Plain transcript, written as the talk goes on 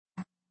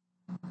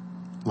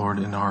Lord,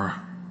 in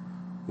our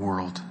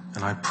world.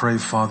 And I pray,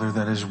 Father,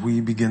 that as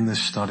we begin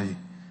this study,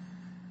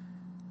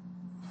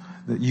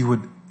 that you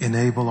would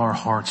enable our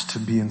hearts to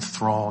be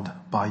enthralled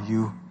by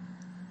you.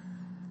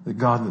 That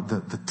God,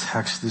 the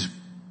text, this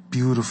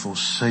beautiful,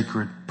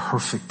 sacred,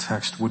 perfect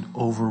text would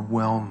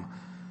overwhelm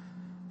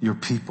your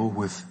people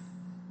with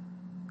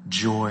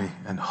joy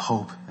and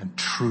hope and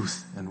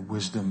truth and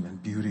wisdom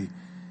and beauty.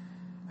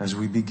 As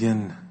we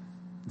begin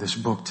this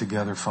book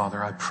together,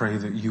 Father, I pray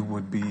that you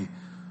would be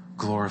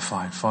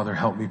glorified. Father,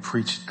 help me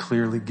preach it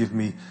clearly. Give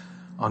me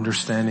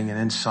understanding and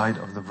insight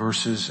of the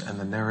verses and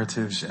the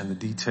narratives and the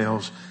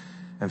details.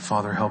 And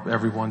Father, help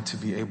everyone to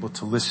be able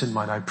to listen.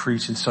 Might I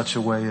preach in such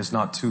a way as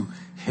not to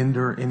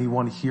hinder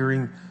anyone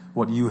hearing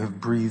what you have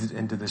breathed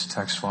into this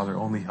text, Father.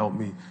 Only help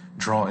me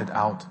draw it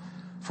out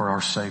for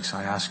our sakes.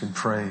 I ask and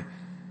pray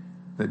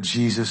that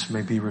Jesus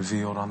may be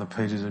revealed on the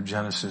pages of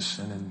Genesis,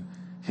 and in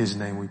his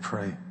name we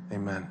pray.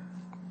 Amen.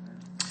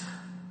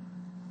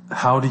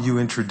 How do you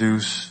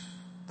introduce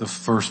the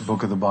first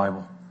book of the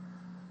Bible?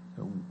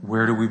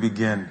 Where do we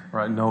begin?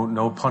 Right?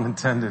 No pun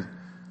intended.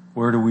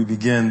 Where do we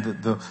begin?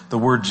 The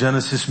word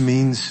Genesis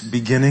means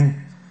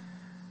beginning.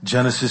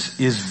 Genesis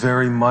is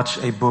very much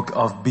a book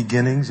of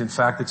beginnings. In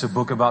fact, it's a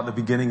book about the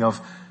beginning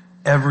of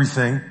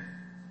everything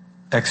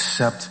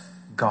except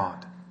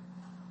God.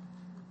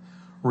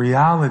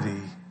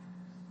 Reality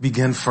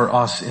began for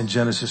us in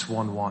Genesis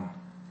 1:1.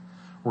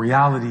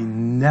 Reality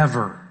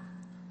never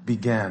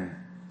began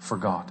for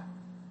God.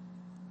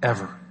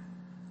 Ever.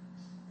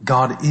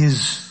 God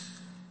is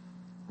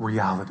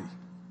reality,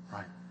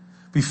 right?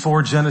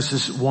 Before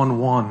Genesis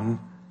 1:1,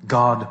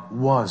 God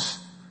was.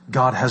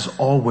 God has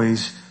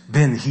always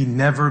been. He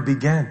never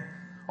began.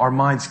 Our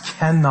minds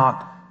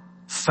cannot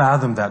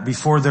fathom that.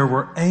 Before there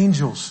were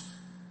angels,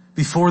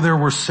 before there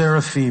were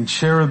seraphim,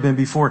 cherubim,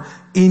 before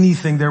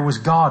anything, there was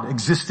God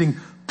existing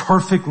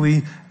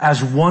perfectly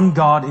as one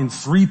God in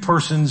three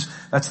persons.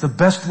 That's the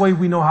best way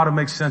we know how to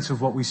make sense of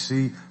what we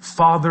see.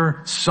 Father,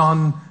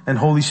 Son, and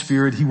Holy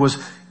Spirit. He was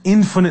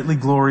infinitely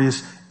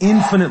glorious,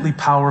 infinitely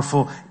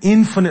powerful,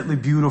 infinitely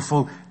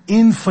beautiful,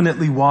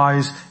 infinitely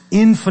wise,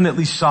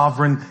 infinitely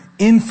sovereign,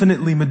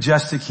 infinitely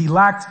majestic. He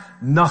lacked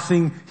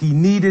nothing. He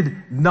needed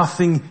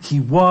nothing. He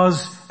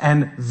was,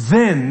 and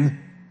then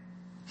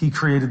he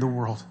created the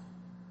world.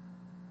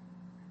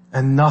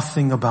 And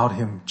nothing about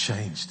him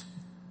changed.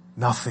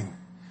 Nothing.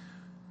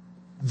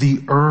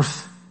 The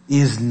earth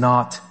is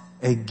not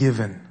a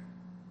given.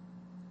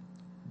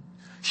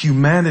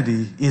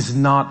 Humanity is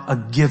not a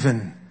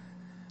given.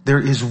 There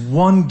is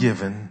one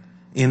given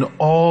in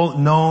all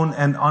known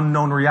and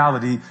unknown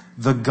reality,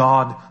 the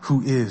God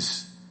who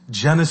is.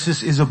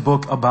 Genesis is a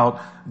book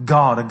about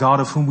God, a God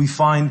of whom we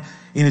find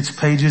in its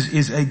pages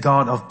is a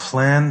God of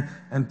plan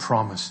and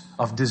promise,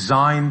 of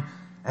design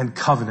and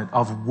covenant,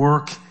 of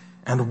work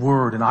and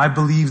word. And I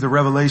believe the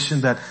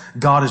revelation that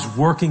God is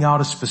working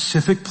out a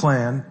specific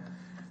plan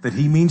that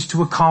he means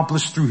to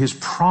accomplish through his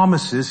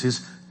promises,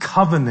 his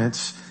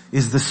covenants,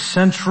 is the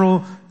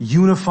central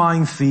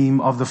unifying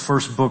theme of the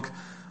first book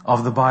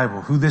of the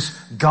Bible. Who this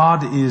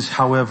God is,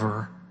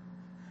 however,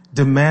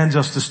 demands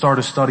us to start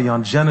a study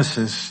on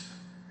Genesis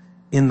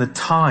in the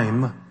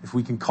time, if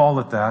we can call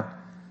it that,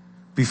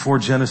 before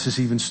Genesis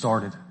even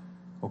started.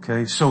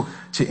 Okay? So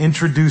to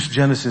introduce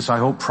Genesis, I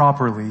hope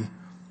properly,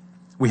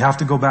 we have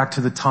to go back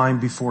to the time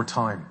before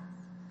time.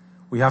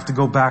 We have to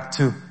go back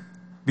to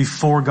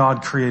before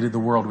God created the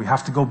world. We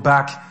have to go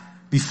back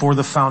before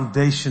the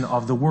foundation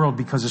of the world,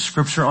 because as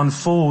Scripture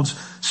unfolds,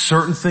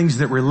 certain things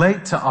that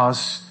relate to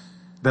us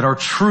that are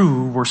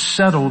true were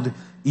settled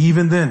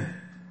even then.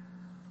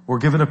 We're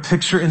given a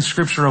picture in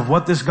Scripture of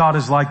what this God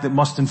is like that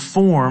must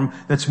inform,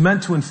 that's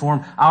meant to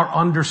inform our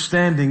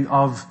understanding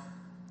of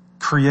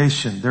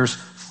creation. There's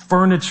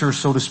furniture,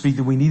 so to speak,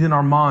 that we need in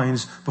our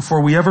minds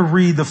before we ever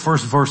read the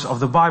first verse of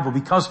the Bible,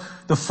 because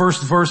the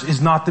first verse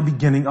is not the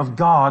beginning of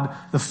God.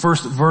 The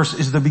first verse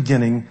is the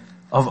beginning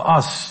of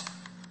us,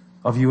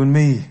 of you and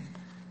me.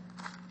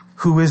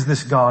 Who is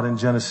this God in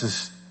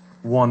Genesis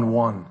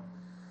 1:1?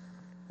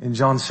 In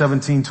John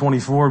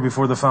 17:24,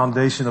 before the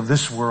foundation of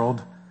this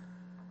world,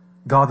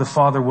 God the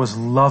Father was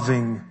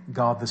loving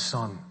God the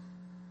Son.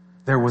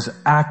 There was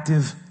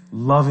active,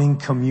 loving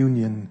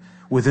communion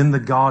within the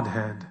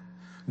Godhead.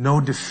 No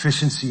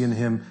deficiency in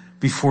him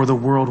before the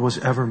world was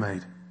ever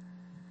made.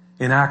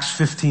 In Acts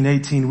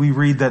 15:18, we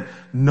read that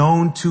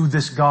known to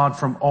this God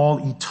from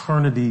all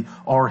eternity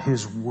are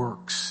his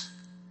works.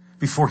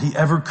 Before he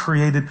ever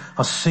created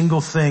a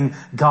single thing,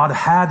 God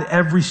had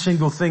every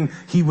single thing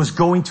he was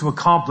going to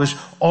accomplish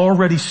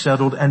already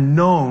settled and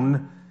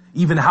known,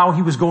 even how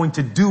he was going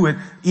to do it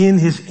in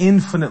his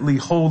infinitely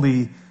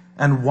holy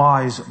and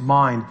wise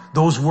mind.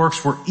 Those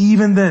works were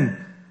even then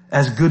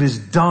as good as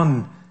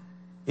done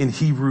in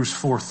Hebrews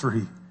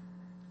 4:3.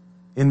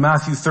 In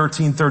Matthew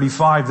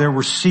 13:35, there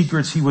were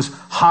secrets he was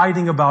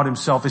hiding about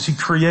himself as he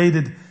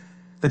created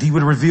that he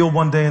would reveal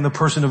one day in the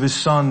person of his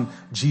Son,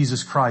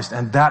 Jesus Christ.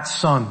 And that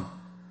Son,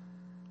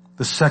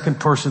 the second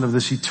person of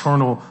this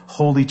eternal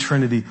Holy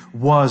Trinity,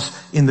 was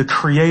in the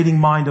creating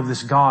mind of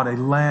this God, a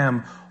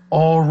lamb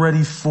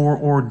already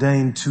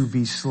foreordained to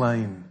be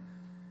slain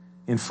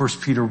in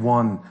 1 Peter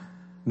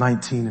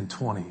 1:19 and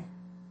 20.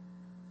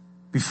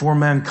 Before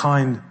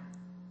mankind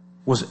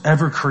was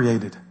ever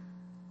created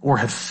or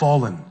had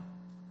fallen,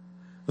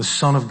 the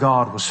Son of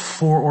God was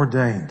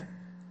foreordained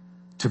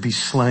to be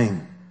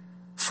slain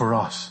for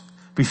us.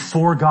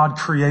 Before God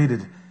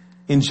created,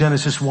 in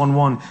Genesis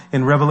 1:1,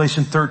 in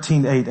Revelation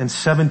 13:8 and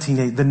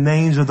 17:8, the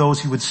names of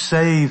those he would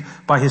save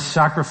by his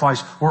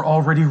sacrifice were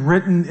already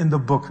written in the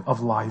book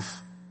of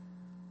life.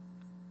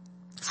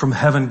 From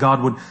heaven,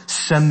 God would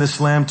send this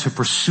lamb to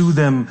pursue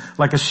them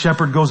like a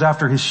shepherd goes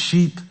after his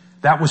sheep.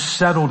 That was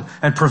settled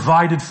and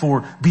provided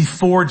for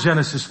before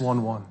Genesis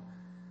 1:1.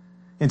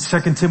 In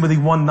 2 Timothy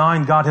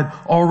 1:9, God had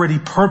already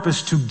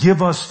purposed to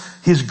give us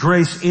his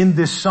grace in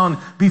this Son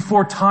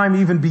before time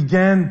even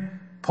began,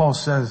 Paul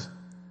says.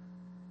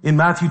 In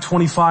Matthew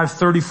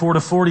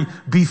 25:34-40,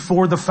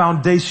 before the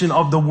foundation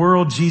of the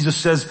world, Jesus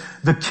says,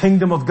 the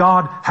kingdom of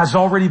God has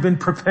already been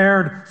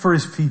prepared for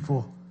his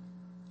people.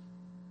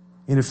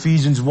 In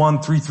Ephesians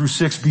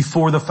 1:3-6,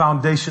 before the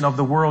foundation of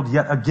the world,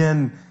 yet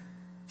again,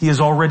 he has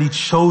already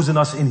chosen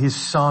us in his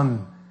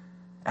Son.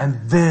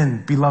 And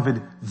then,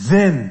 beloved,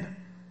 then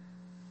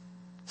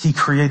he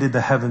created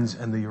the heavens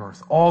and the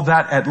earth. All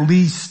that at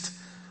least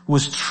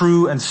was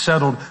true and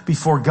settled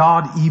before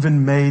God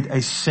even made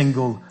a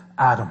single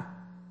atom.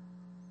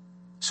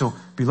 So,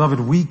 beloved,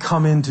 we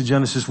come into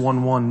Genesis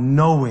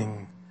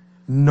 1:1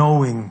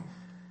 knowing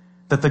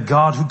that the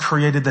God who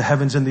created the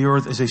heavens and the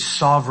earth is a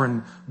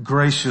sovereign,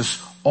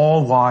 gracious,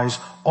 all-wise,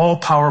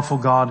 all-powerful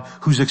God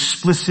whose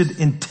explicit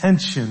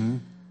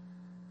intention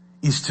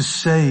is to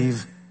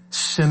save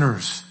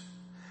sinners.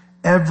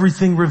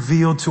 Everything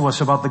revealed to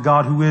us about the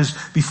God who is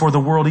before the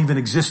world even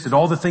existed,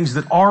 all the things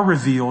that are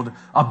revealed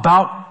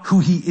about who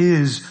he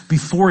is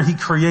before he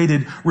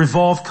created,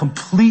 revolve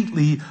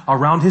completely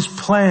around his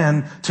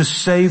plan to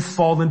save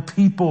fallen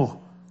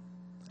people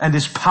and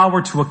his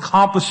power to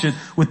accomplish it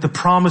with the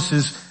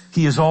promises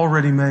he has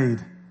already made.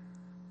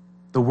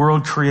 The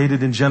world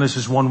created in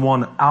Genesis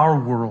 1:1, our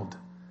world,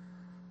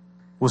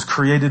 was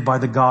created by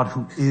the God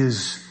who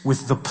is,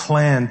 with the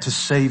plan to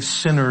save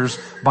sinners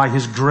by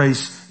his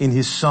grace in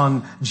his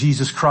Son,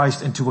 Jesus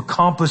Christ, and to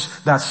accomplish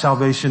that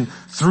salvation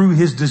through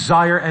his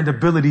desire and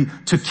ability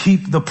to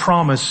keep the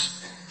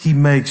promise he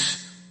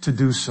makes to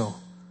do so.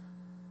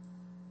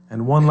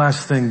 And one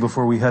last thing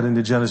before we head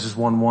into Genesis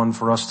 1:1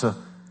 for us to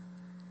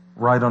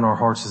write on our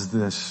hearts is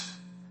this.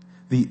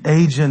 The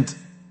agent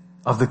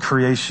of the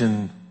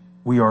creation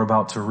we are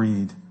about to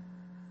read,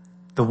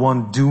 the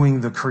one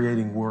doing the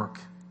creating work,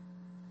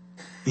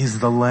 is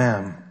the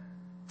Lamb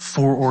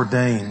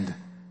foreordained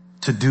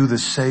to do the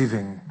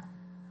saving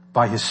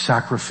by his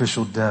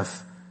sacrificial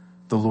death,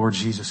 the Lord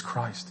Jesus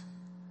Christ.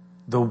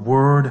 The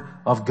Word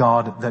of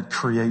God that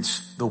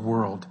creates the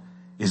world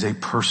is a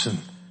person,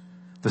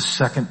 the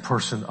second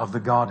person of the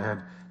Godhead,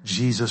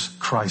 Jesus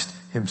Christ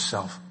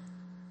himself.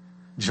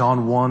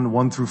 John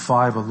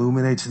 1:1-5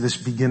 illuminates this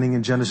beginning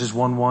in Genesis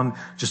 1:1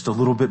 just a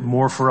little bit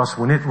more for us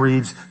when it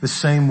reads the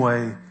same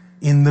way.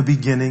 In the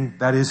beginning,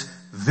 that is,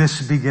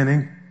 this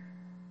beginning,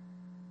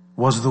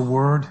 was the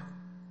Word,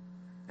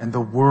 and the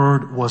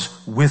Word was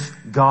with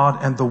God,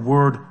 and the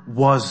Word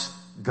was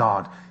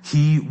God.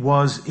 He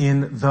was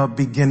in the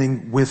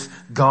beginning with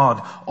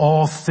God.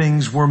 All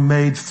things were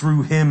made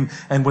through him,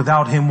 and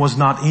without him was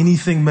not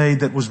anything made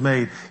that was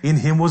made. In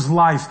him was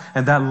life,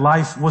 and that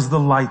life was the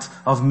light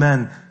of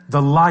men.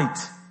 The light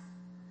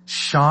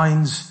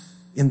shines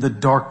in the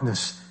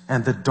darkness,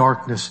 and the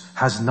darkness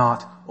has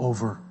not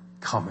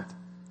overcome it.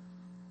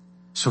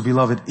 So,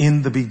 beloved,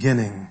 in the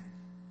beginning,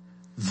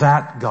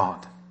 that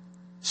God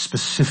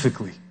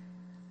specifically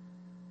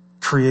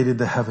created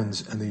the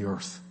heavens and the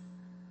earth.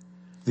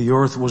 The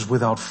earth was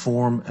without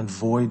form and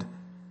void,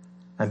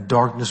 and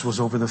darkness was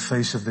over the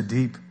face of the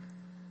deep,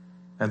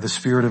 and the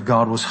Spirit of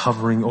God was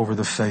hovering over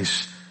the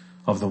face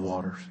of the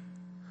waters.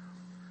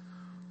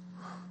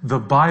 The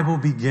Bible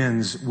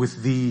begins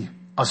with the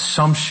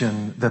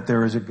assumption that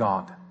there is a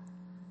God,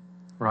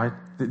 right?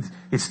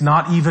 It's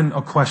not even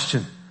a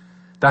question.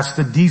 That's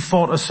the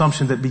default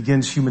assumption that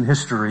begins human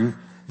history,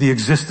 the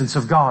existence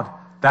of God.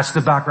 That's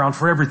the background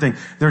for everything.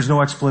 There's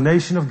no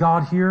explanation of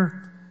God here.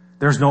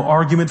 There's no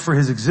argument for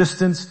his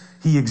existence.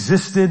 He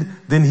existed,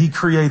 then he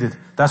created.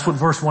 That's what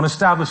verse 1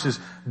 establishes.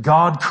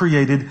 God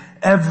created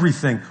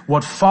everything.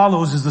 What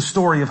follows is the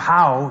story of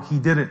how he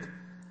did it.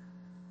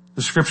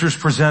 The scriptures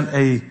present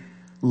a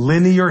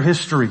linear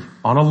history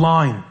on a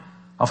line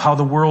of how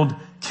the world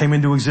came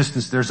into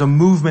existence. There's a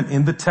movement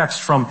in the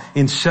text from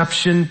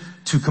inception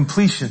to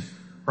completion,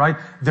 right?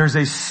 There's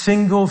a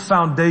single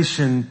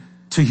foundation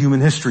to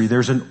human history.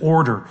 There's an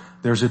order.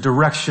 There's a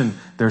direction.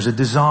 There's a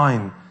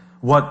design.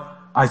 What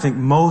I think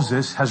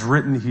Moses has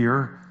written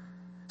here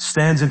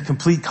stands in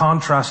complete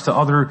contrast to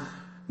other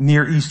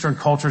Near Eastern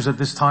cultures at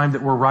this time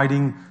that were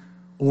writing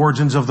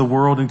origins of the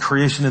world and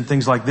creation and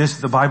things like this.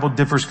 The Bible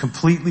differs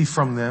completely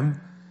from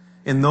them.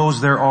 In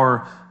those there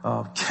are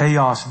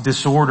chaos,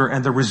 disorder,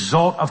 and the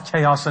result of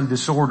chaos and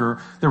disorder,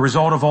 the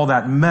result of all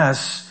that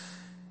mess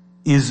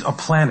is a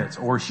planet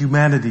or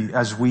humanity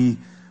as we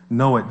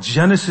know it.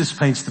 Genesis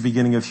paints the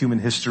beginning of human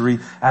history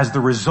as the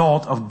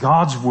result of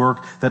God's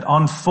work that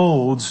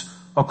unfolds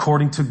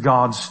according to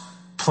God's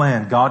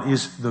plan. God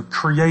is the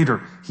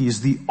creator. He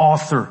is the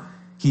author.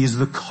 He is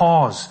the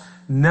cause.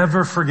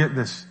 Never forget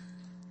this.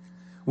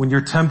 When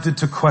you're tempted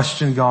to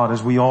question God,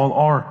 as we all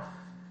are,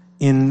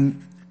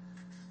 in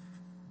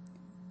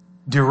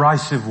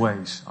derisive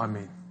ways,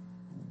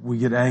 we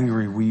get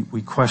angry,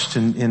 we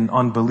question in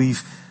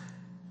unbelief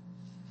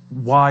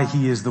why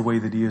He is the way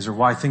that He is, or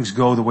why things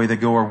go the way they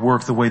go, or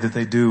work the way that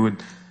they do.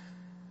 And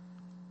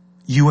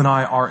you and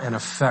I are an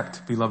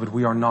effect, beloved.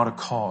 We are not a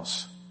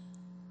cause.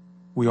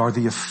 We are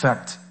the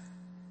effect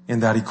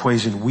in that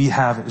equation. We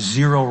have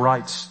zero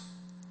rights.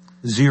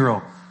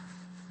 Zero.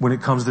 When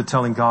it comes to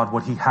telling God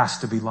what He has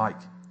to be like.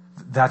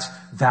 That's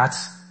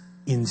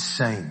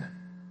insane,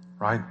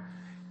 right?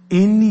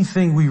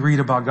 Anything we read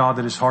about God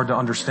that is hard to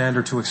understand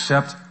or to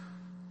accept,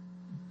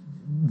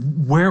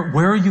 where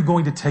are you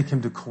going to take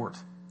Him to court?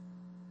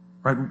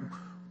 Right?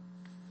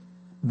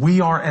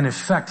 We are an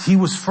effect. He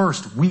was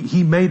first.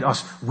 He made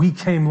us. We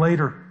came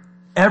later.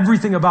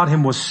 Everything about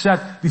Him was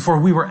set before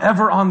we were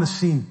ever on the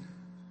scene.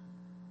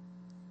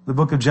 The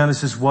book of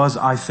Genesis was,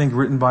 I think,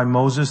 written by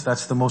Moses.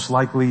 That's the most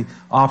likely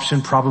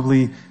option,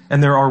 probably.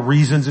 And there are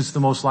reasons it's the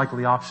most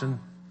likely option.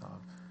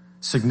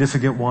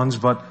 Significant ones,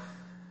 but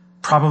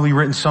probably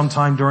written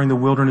sometime during the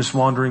wilderness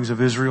wanderings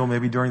of Israel,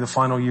 maybe during the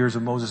final years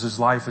of Moses'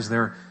 life as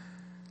they're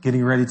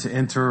getting ready to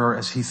enter, or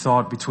as he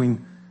thought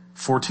between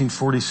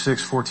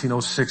 1446,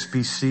 1406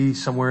 BC,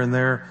 somewhere in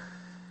there.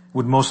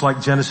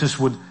 Genesis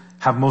would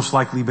have most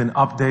likely been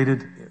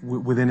updated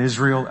within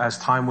Israel as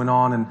time went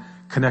on and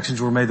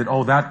connections were made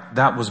that,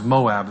 that was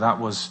Moab, that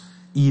was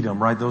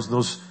Edom, right?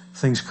 Those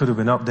things could have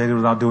been updated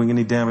without doing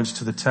any damage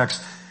to the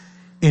text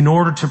in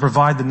order to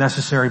provide the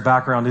necessary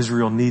background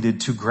Israel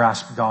needed to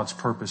grasp God's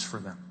purpose for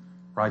them,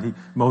 right?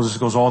 Moses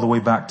goes all the way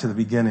back to the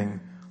beginning,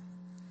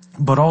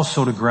 but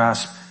also to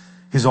grasp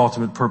His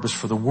ultimate purpose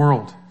for the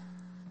world,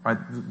 right?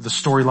 The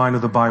storyline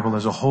of the Bible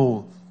as a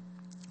whole.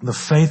 The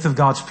faith of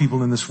God's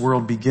people in this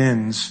world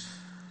begins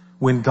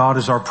when God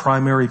is our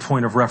primary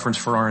point of reference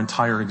for our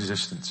entire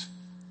existence.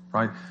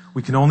 Right?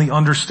 We can only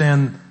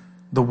understand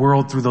the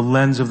world through the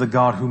lens of the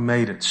God who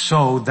made it.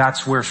 So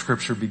that's where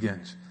Scripture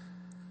begins.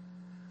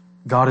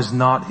 God is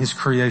not His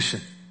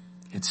creation.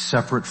 It's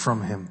separate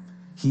from Him.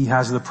 He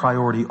has the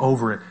priority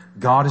over it.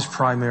 God is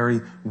primary.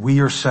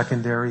 We are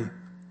secondary.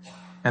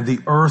 And the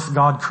earth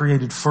God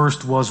created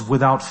first was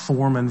without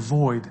form and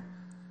void.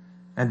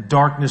 And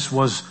darkness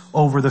was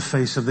over the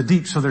face of the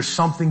deep. So there's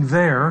something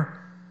there,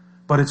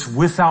 but it's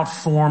without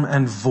form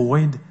and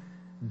void.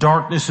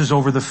 Darkness is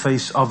over the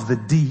face of the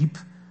deep.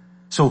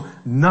 So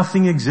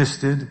nothing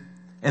existed,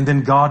 and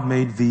then God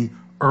made the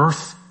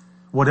earth.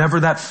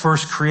 Whatever that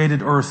first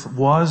created earth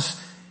was,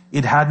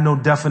 it had no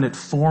definite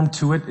form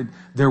to it.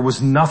 There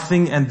was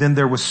nothing, and then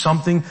there was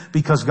something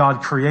because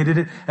God created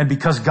it. And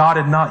because God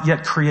had not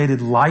yet created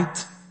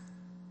light,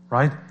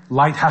 right?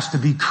 Light has to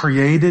be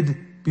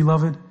created,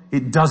 beloved.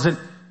 It doesn't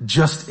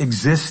just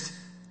exist.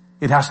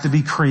 It has to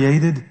be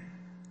created.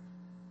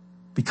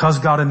 Because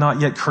God had not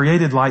yet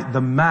created light,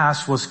 the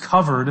mass was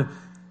covered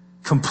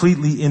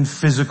completely in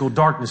physical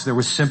darkness. There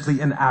was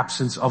simply an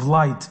absence of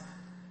light.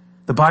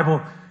 The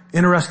Bible,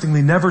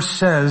 interestingly, never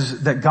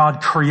says that God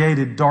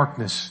created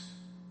darkness.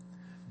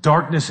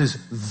 Darkness is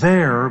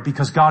there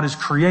because God is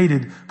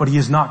created, but He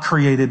has not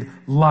created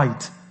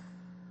light.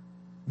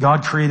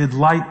 God created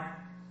light,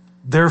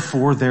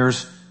 therefore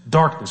there's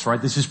darkness, right?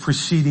 This is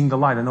preceding the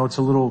light. I know it's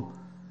a little,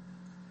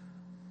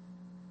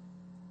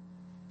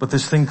 but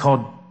this thing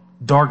called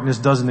darkness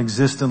doesn't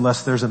exist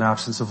unless there's an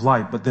absence of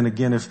light. But then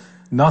again, if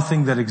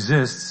nothing that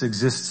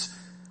exists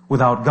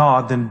without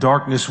God, then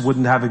darkness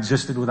wouldn't have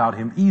existed without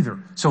Him either.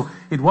 So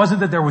it wasn't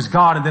that there was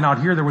God and then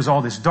out here there was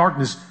all this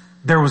darkness.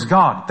 There was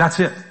God.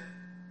 That's it.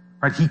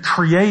 Right? He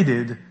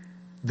created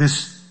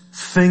this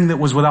thing that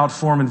was without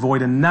form and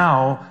void, and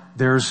now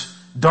there's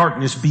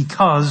darkness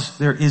because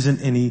there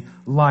isn't any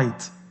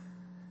light.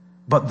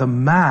 But the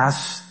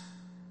mass,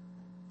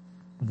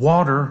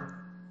 water,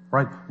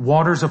 right?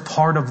 Water's a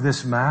part of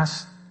this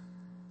mass.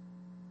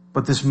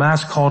 But this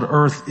mass called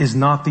earth is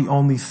not the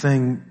only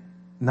thing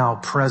now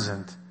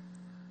present.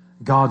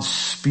 God's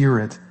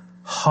Spirit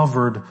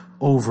hovered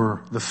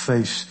over the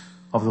face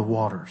of the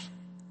waters.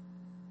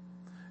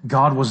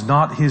 God was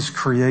not His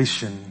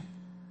creation,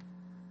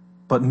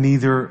 but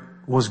neither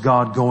was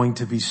God going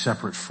to be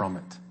separate from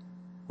it.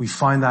 We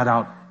find that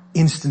out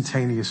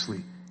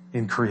instantaneously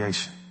in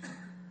creation.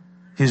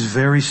 His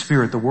very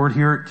Spirit, the word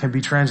here can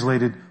be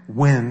translated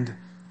wind.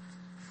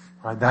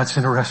 Right, that's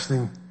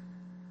interesting.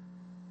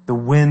 The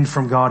wind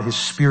from God, His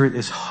Spirit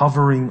is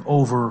hovering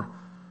over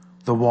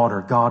the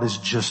water. God is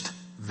just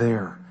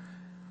there.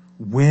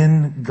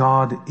 When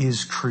God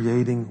is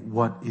creating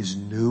what is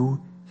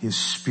new, His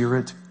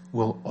Spirit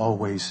will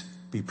always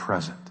be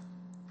present.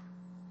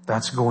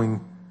 That's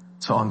going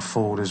to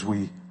unfold as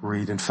we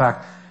read. In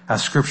fact,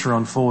 as Scripture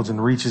unfolds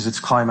and reaches its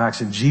climax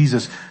in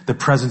Jesus, the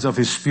presence of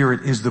His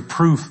Spirit is the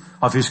proof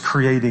of His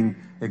creating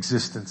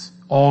existence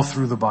all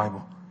through the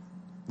Bible.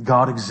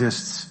 God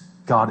exists.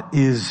 God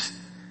is.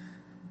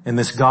 And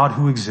this God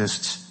who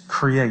exists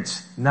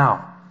creates.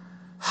 Now,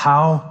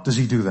 how does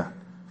he do that?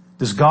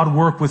 Does God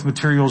work with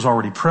materials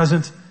already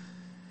present?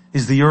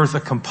 Is the earth a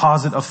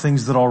composite of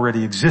things that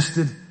already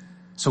existed?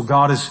 So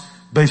God is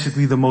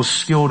basically the most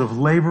skilled of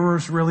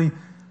laborers, really.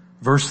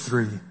 Verse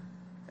 3,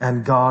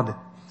 and God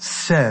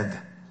said,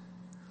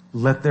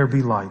 let there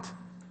be light.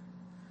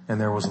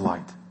 And there was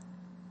light.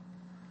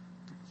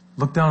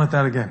 Look down at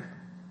that again.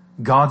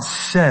 God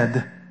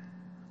said,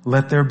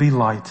 let there be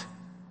light.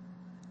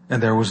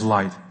 And there was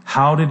light.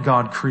 How did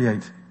God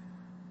create?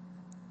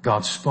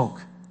 God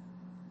spoke.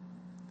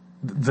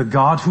 The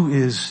God who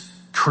is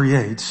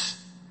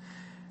creates,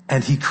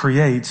 and he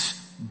creates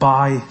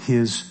by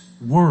his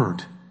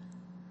word.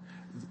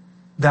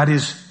 That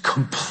is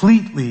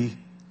completely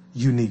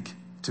unique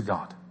to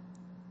God.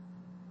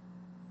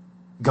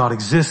 God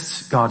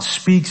exists, God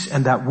speaks,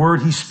 and that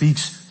word he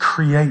speaks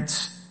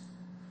creates.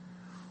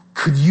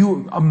 Could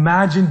you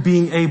imagine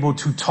being able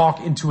to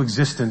talk into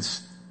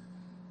existence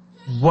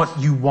what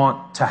you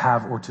want to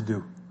have or to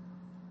do?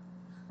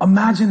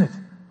 Imagine it.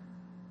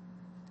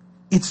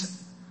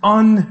 It's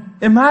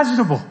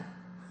unimaginable.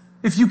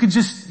 If you could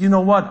just, you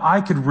know what,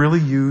 I could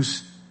really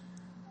use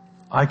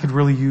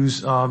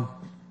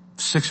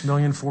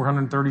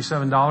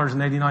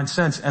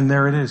 $6,437.89, and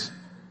there it is.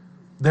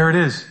 There it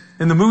is.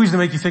 In the movies, they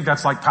make you think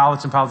that's like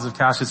pallets and pallets of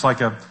cash. It's like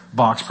a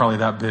box probably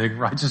that big,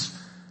 right?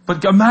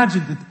 But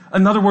imagine,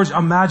 in other words,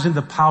 imagine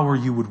the power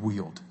you would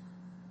wield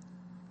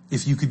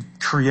if you could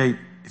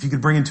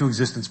bring into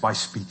existence by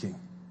speaking.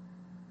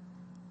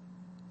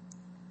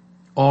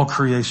 All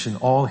creation,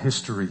 all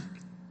history,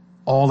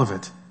 all of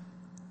it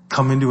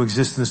come into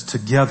existence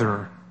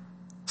together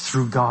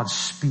through God's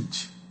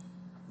speech.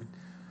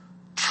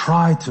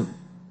 Try to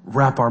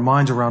wrap our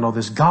minds around all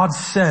this. God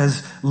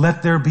says,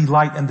 let there be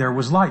light, and there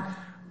was light.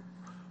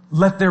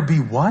 Let there be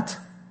what?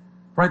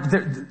 Right?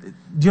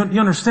 You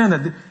understand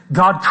that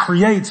God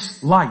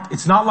creates light.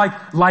 It's not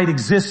like light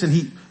exists and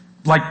he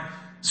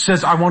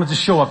says, I want it to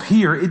show up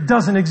here. It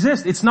doesn't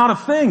exist. It's not a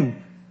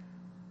thing.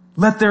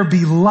 Let there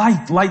be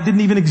light. Light didn't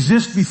even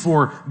exist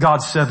before God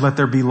said, let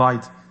there be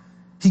light.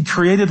 He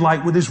created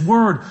light with his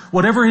word.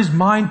 Whatever his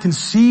mind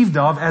conceived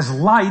of as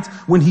light,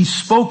 when he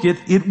spoke it,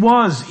 it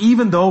was,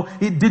 even though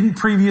it didn't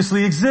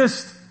previously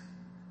exist.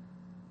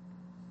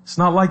 It's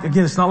not like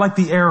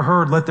the air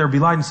heard, let there be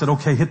light, and said,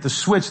 okay, hit the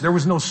switch. There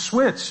was no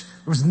switch.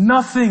 There was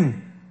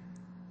nothing.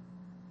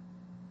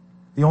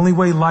 The only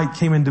way light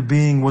came into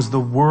being was the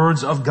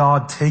words of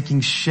God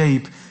taking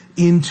shape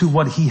into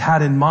what he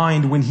had in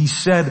mind when he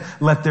said,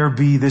 let there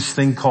be this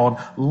thing called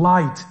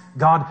light.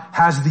 God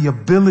has the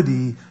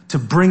ability to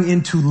bring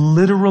into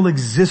literal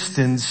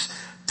existence,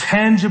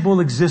 tangible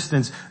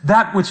existence,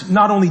 that which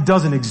not only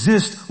doesn't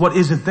exist, what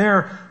isn't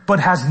there, but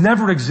has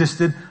never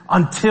existed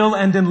until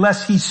and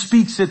unless he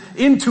speaks it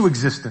into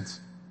existence.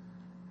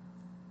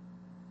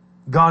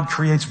 God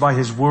creates by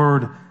his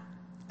word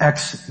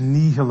ex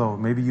nihilo.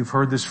 Maybe you've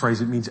heard this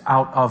phrase. It means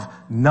out of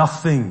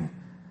nothing.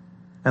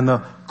 And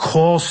the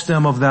call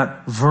stem of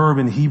that verb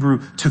in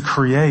Hebrew, to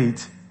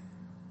create,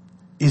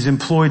 is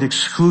employed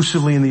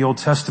exclusively in the Old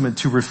Testament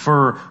to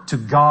refer to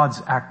God's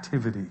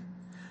activity.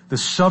 The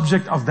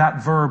subject of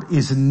that verb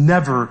is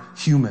never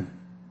human.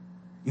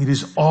 It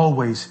is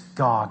always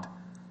God.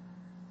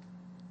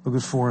 Look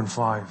at 4 and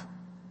 5.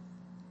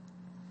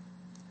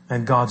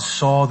 And God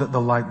saw that the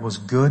light was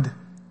good.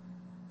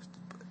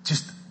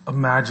 Just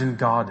imagine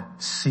God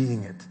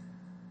seeing it.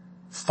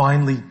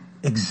 Finally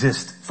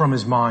exist from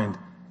his mind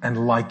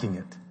and liking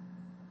it.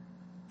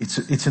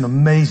 It's an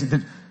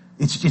amazing,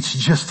 it's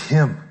just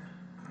him.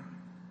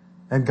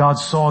 And God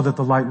saw that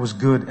the light was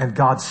good, and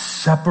God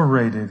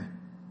separated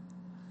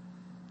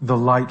the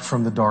light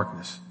from the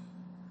darkness.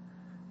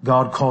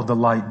 God called the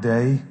light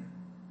day,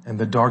 and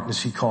the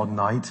darkness he called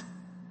night.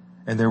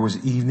 And there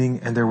was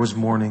evening and there was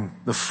morning,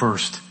 the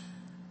first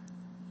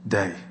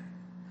day.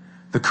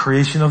 The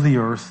creation of the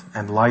earth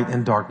and light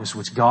and darkness,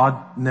 which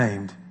God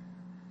named,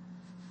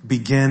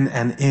 begin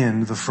and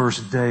end the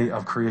first day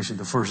of creation,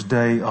 the first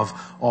day of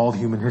all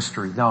human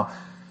history. Now,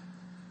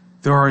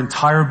 there are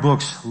entire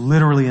books,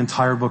 literally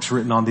entire books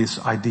written on this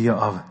idea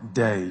of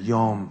day,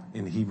 yom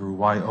in Hebrew,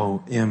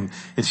 Y-O-M.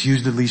 It's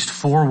used at least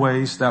 4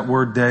 ways, that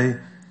word day.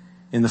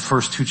 In the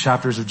first 2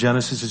 chapters of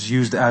Genesis, it's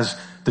used as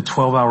the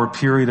 12-hour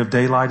period of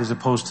daylight as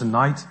opposed to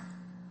night.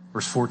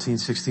 Verse 14,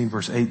 16,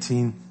 verse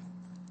 18.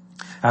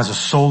 As a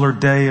solar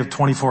day of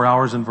 24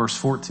 hours in verse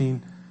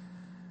 14.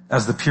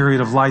 As the period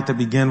of light that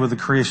began with the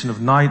creation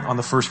of night on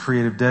the first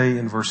creative day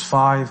in verse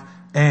 5.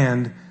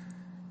 And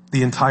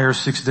the entire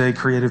 6-day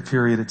creative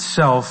period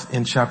itself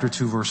in chapter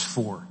 2, verse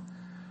 4.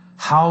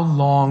 How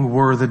long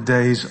were the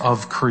days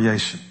of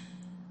creation?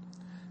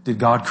 Did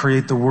God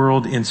create the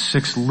world in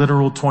 6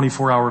 literal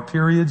 24-hour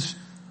periods?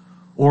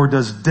 Or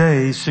does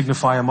day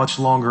signify a much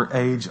longer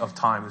age of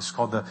time? This is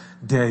called the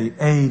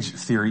day-age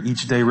theory.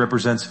 Each day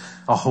represents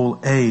a whole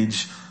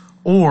age.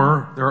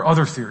 Or there are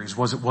other theories.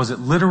 Was it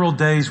literal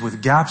days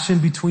with gaps in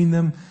between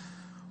them?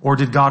 Or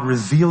did God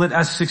reveal it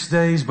as 6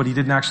 days, but he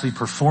didn't actually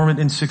perform it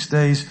in 6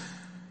 days?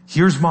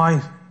 Here's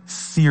my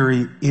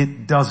theory.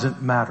 It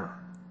doesn't matter.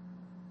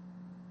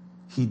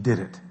 He did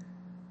it.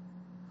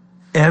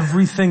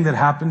 Everything that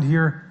happened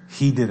here,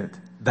 he did it.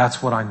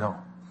 That's what I know.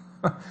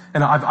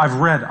 And I've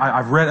read,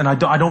 and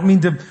I don't mean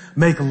to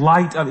make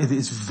light of it.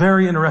 It's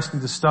very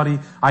interesting to study.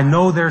 I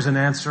know there's an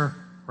answer,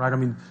 right? I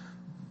mean,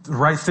 the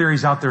right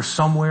theory's out there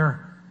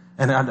somewhere.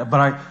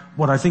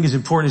 What I think is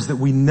important is that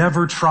we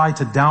never try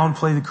to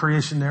downplay the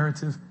creation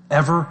narrative,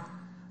 ever.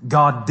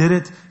 God did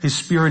it. His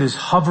Spirit is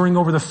hovering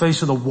over the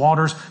face of the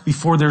waters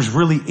before there's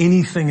really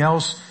anything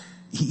else.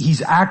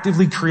 He's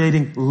actively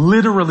creating,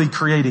 literally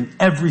creating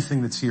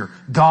everything that's here.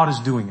 God is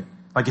doing it.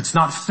 Like, it's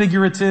not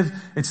figurative.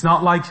 It's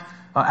not like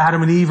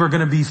Adam and Eve are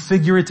going to be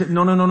figurative.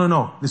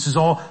 No. This is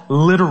all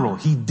literal.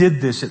 He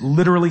did this. It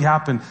literally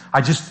happened.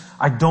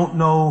 I don't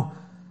know.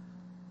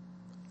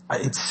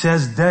 It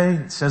says day.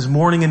 It says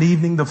morning and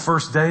evening, the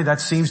first day.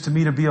 That seems to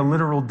me to be a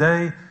literal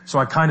day. So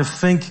I kind of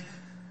think,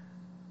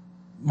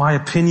 my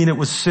opinion, it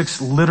was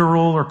 6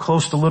 literal or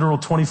close to literal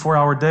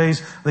 24-hour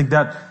days. I think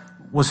that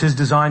was his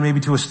design,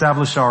 maybe to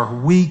establish our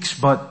weeks.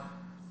 But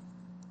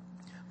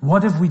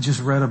what have we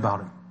just read about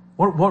him?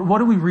 What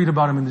do we read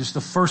about him in just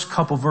the first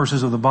couple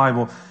verses of the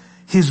Bible?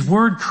 His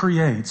word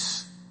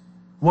creates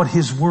what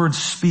his word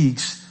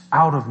speaks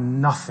out of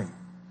nothing.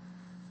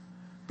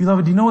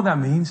 Beloved, do you know what that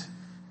means?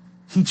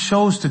 He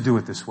chose to do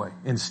it this way,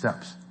 in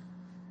steps.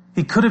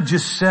 He could have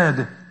just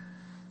said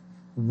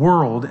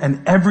world,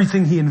 and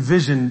everything he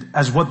envisioned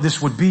as what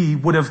this would be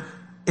would have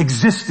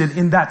existed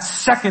in that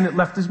second it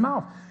left his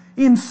mouth.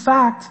 In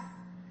fact,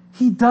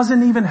 he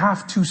doesn't even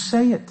have to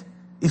say it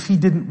if he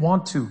didn't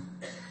want to.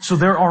 So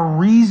there are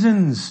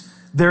reasons,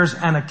 there's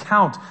an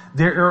account,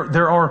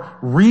 there are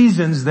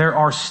reasons, there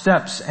are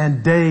steps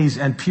and days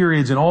and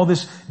periods and all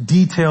this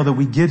detail that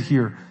we get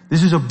here.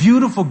 This is a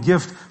beautiful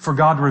gift for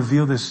God to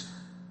reveal this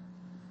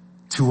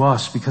to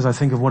us, because I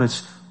think of what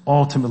it's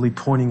ultimately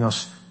pointing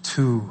us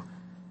to.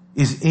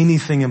 Is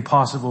anything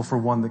impossible for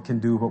one that can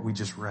do what we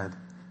just read?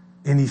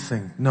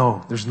 Anything?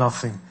 No, there's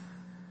nothing.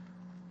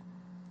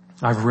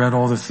 I've read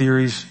all the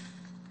theories.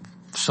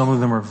 Some of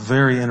them are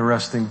very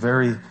interesting,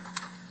 very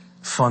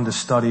fun to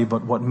study,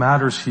 but what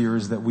matters here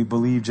is that we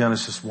believe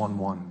Genesis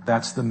 1:1.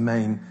 That's the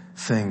main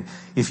thing.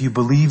 If you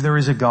believe there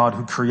is a God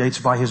who creates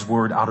by his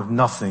word out of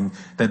nothing,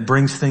 that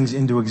brings things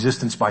into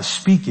existence by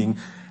speaking,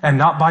 and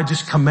not by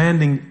just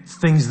commanding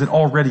things that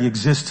already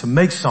exist to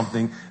make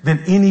something,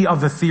 then any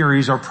of the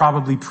theories are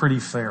probably pretty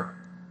fair.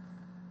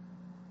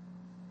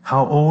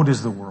 How old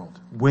is the world?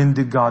 When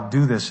did God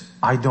do this?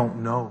 I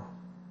don't know.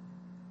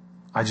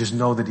 I just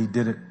know that he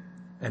did it,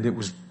 and it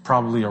was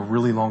probably a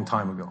really long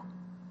time ago.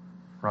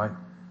 Right?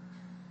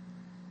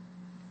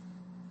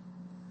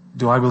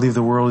 Do I believe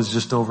the world is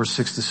just over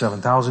 6,000 to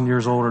 7,000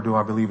 years old, or do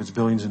I believe it's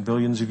billions and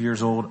billions of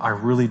years old? I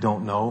really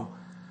don't know.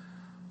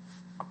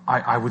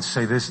 I would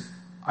say this.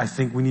 I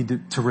think we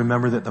need to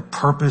remember that the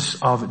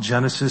purpose of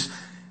Genesis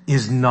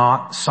is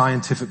not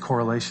scientific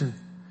correlation.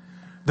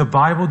 The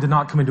Bible did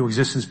not come into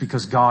existence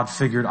because God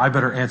figured, I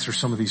better answer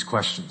some of these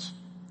questions.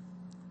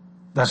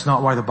 That's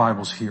not why the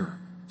Bible's here.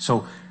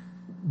 So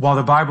while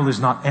the Bible is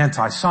not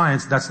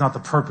anti-science, that's not the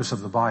purpose of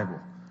the Bible.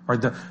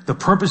 Right? The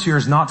purpose here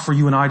is not for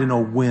you and I to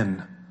know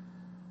when.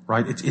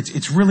 Right?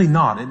 It's really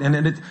not.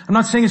 I'm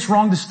not saying it's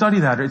wrong to study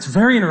that. It's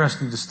very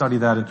interesting to study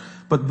that.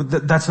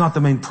 But that's not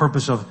the main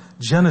purpose of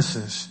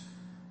Genesis.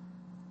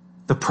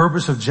 The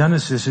purpose of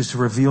Genesis is to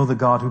reveal the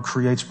God who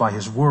creates by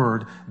his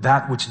word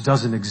that which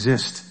doesn't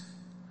exist,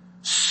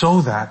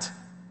 so that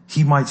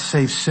he might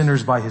save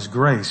sinners by his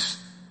grace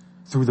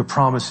through the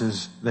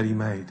promises that he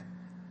made.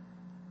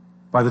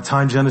 By the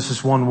time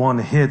Genesis 1:1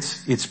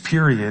 hits its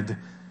period,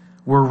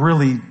 we're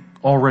really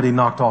already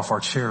knocked off our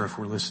chair if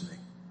we're listening.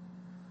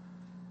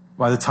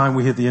 By the time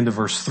we hit the end of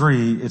verse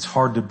 3, it's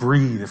hard to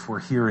breathe if we're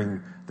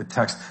hearing the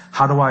text.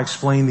 How do I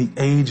explain the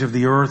age of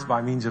the earth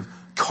by means of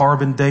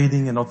carbon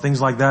dating and things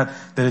like that?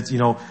 That it's,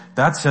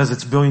 that says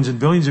it's billions and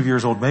billions of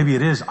years old. Maybe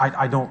it is.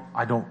 I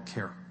don't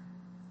care.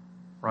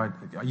 Right?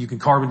 You can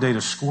carbon date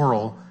a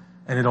squirrel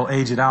and it'll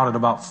age it out at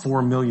about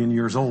 4 million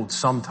years old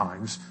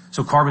sometimes.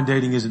 So carbon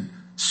dating isn't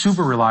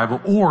super reliable,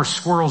 or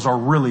squirrels are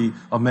really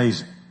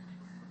amazing.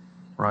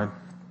 Right?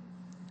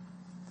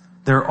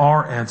 There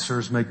are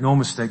answers, make no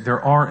mistake,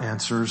 there are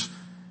answers,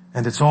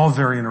 and it's all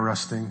very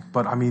interesting.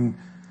 But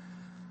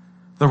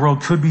the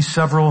world could be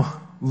several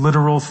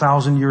literal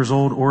 1,000 years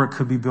old, or it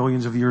could be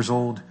billions of years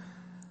old.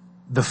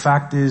 The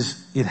fact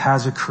is, it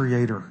has a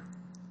creator.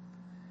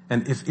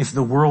 And if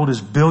the world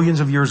is billions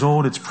of years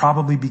old, it's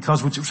probably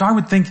because, which I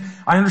would think,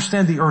 I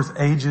understand the earth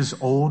ages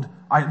old.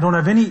 I don't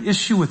have any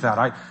issue with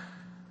that.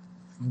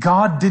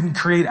 God didn't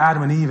create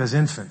Adam and Eve as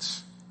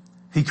infants.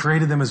 He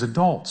created them as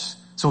adults.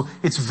 So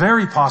it's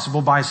very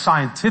possible by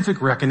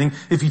scientific reckoning,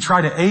 if you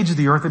try to age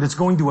the earth, that it's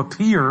going to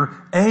appear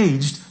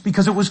aged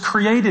because it was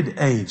created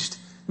aged.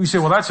 We say,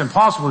 well, that's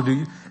impossible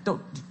to do.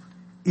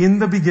 In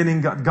the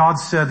beginning, God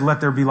said,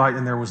 let there be light,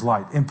 and there was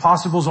light.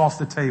 Impossible's off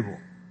the table.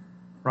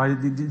 Right?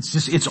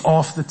 It's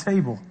off the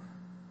table.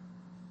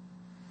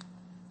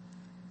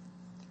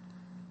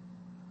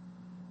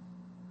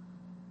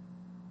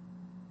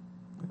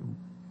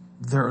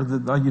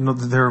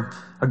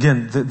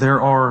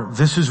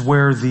 this is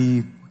where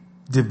the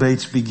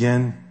debates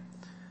begin.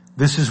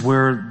 This is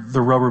where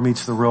the rubber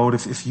meets the road.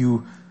 If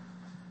you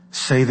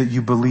say that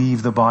you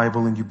believe the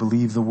Bible and you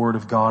believe the Word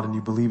of God and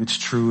you believe it's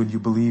true and you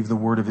believe the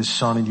Word of His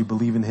Son and you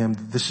believe in Him,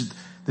 this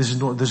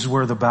is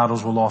where the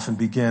battles will often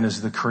begin,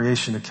 is the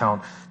creation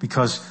account.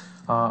 Because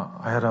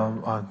I had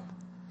a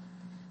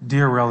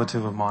dear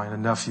relative of mine, a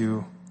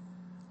nephew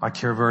I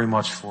care very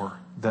much for,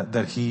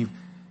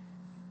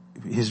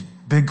 his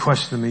big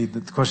question to me,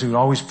 the question he would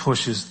always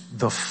push is,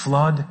 the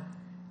flood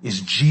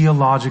is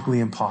geologically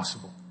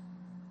impossible.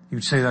 He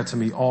would say that to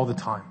me all the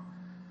time.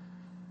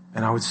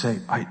 And I would say,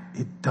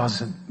 it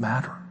doesn't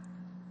matter.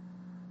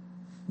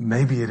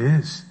 Maybe it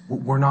is.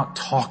 We're not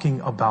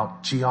talking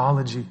about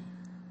geology.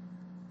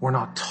 We're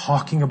not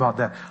talking about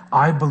that.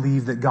 I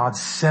believe that God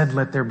said,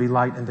 let there be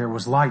light, and there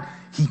was light.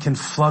 He can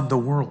flood the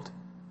world.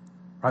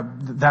 Right?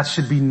 That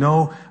should be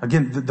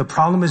again, the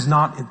problem is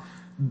not,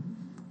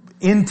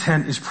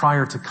 intent is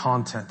prior to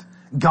content.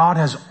 God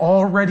has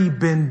already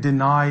been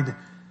denied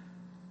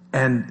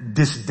and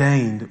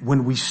disdained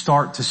when we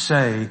start to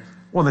say,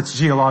 well, it's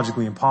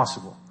geologically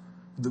impossible.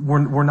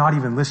 We're not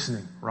even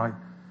listening, right?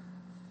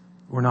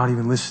 We're not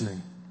even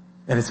listening.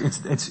 And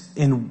it's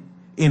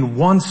in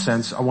one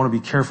sense, I want to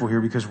be careful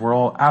here because we're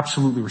all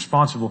absolutely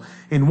responsible.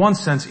 In one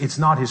sense, it's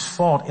not his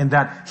fault in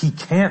that he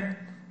can't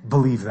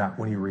believe that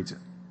when he reads it,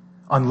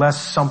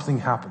 unless something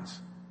happens.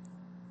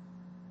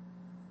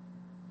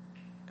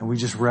 And we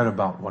just read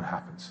about what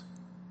happens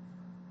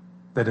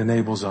that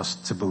enables us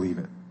to believe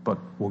it, but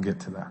we'll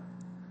get to that.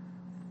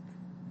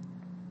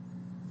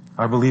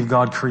 I believe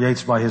God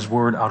creates by His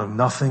Word out of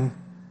nothing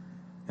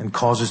and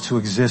causes to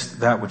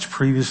exist that which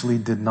previously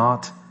did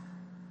not.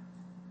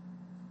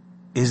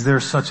 Is there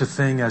such a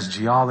thing as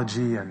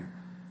geology and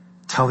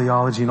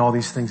teleology and all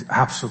these things?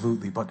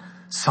 Absolutely. But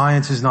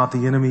science is not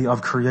the enemy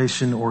of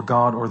creation or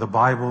God or the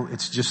Bible.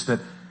 It's just that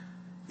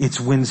it's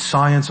when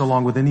science,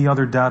 along with any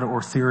other data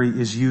or theory,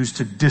 is used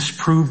to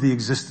disprove the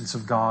existence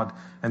of God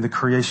and the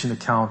creation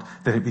account,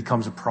 that it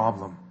becomes a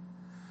problem.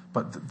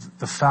 But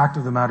the fact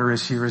of the matter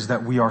is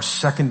that we are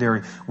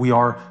secondary. We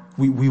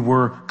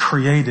were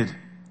created.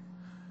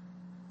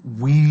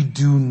 We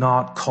do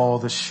not call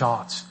the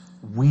shots.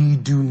 We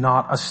do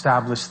not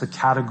establish the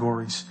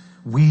categories.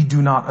 We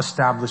do not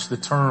establish the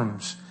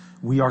terms.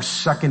 We are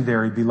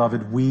secondary,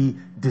 beloved. We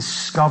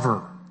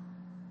discover,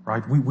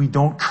 right? We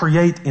don't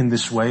create in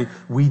this way.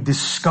 We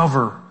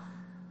discover,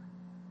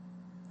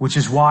 which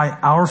is why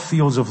our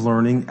fields of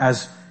learning,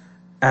 as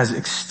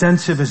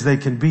extensive as they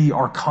can be,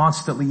 are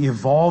constantly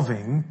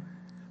evolving,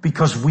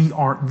 because we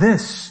aren't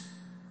this.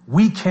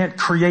 We can't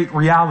create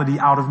reality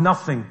out of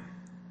nothing.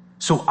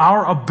 So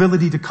our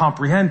ability to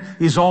comprehend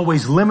is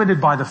always limited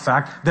by the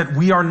fact that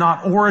we are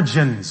not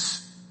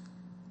origins,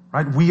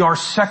 right? We are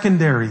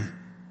secondary.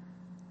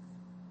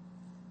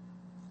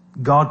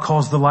 God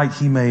calls the light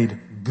He made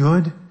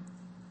good.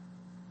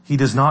 He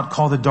does not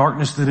call the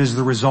darkness that is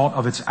the result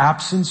of its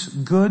absence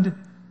good,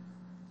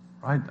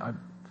 right?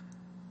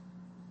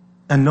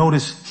 And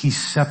notice He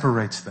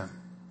separates them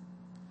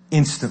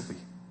instantly.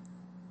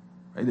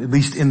 Right? At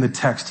least in the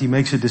text, He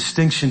makes a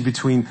distinction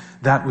between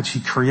that which He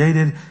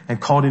created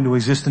and called into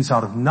existence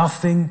out of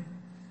nothing,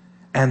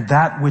 and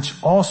that which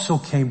also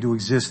came to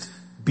exist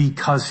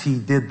because He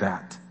did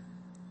that.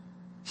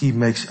 He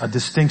makes a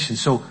distinction.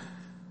 So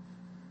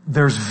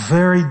there's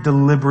very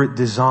deliberate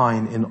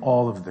design in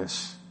all of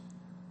this.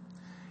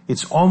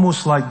 It's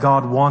almost like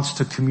God wants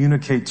to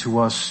communicate to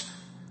us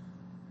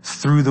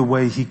through the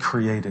way He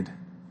created.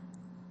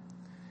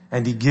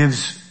 And He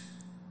gives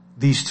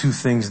these two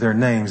things their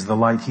names. The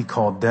light He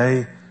called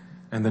day,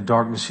 and the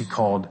darkness He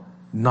called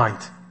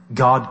night.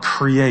 God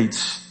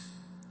creates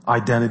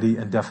identity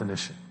and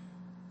definition.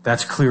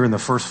 That's clear in the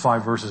first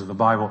 5 verses of the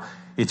Bible.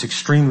 It's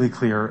extremely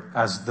clear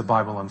as the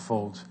Bible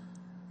unfolds.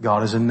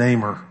 God is a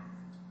namer.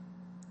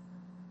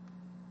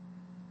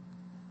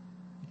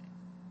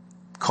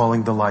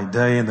 Calling the light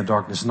day and the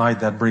darkness night.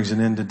 That brings an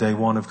end to day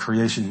 1 of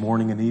creation,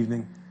 morning and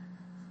evening.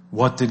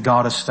 What did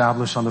God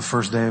establish on the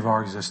first day of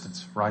our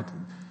existence, right?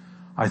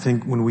 I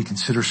think when we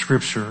consider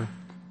Scripture,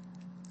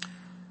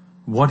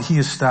 what He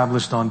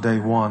established on day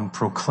 1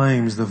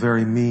 proclaims the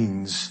very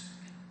means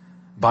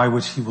by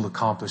which He will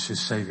accomplish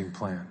His saving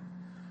plan.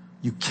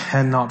 You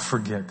cannot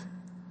forget,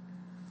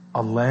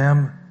 a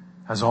lamb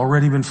has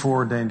already been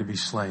foreordained to be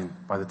slain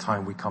by the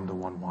time we come to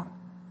 1:1.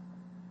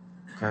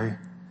 Okay?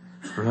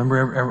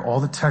 Remember all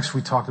the texts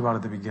we talked about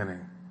at the beginning.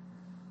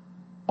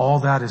 All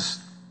that is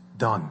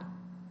done,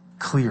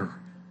 clear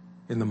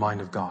in the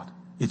mind of God.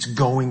 It's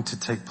going to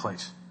take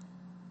place.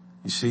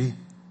 You see?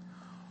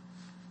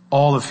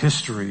 All of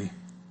history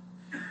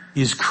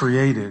is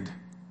created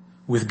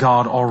with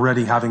God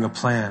already having a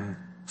plan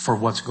for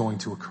what's going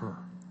to occur.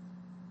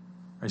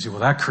 I say, well,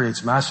 that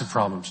creates massive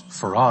problems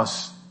for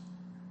us.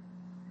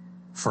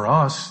 For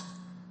us.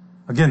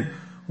 Again,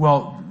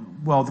 well,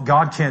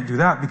 God can't do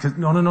that because,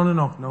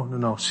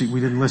 no. See, we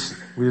didn't listen.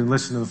 We didn't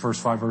listen to the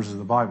first 5 verses of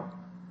the Bible.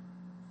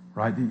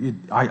 Right?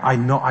 I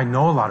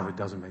know a lot of it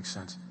doesn't make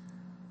sense.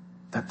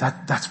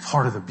 That's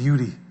part of the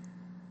beauty.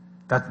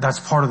 That's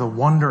part of the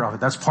wonder of it.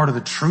 That's part of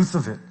the truth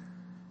of it.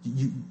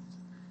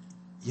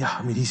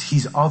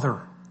 He's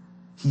other.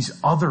 He's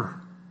other.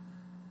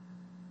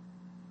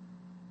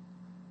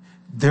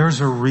 There's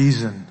a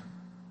reason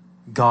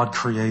God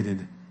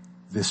created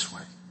this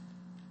way.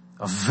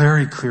 A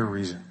very clear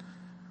reason.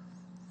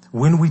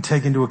 When we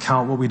take into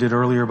account what we did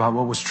earlier about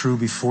what was true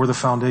before the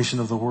foundation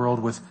of the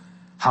world with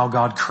how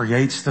God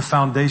creates the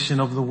foundation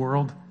of the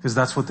world, because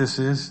that's what this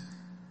is,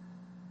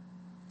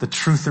 the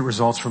truth that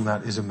results from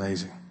that is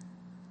amazing.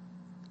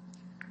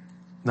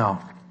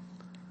 Now,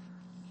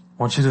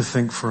 I want you to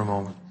think for a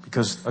moment,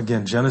 because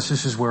again,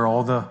 Genesis is where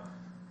all the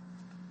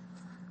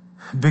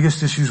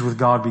biggest issues with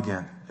God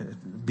began.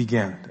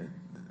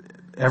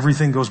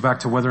 Everything goes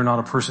back to whether or not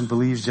a person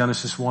believes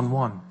Genesis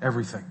 1:1.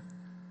 Everything.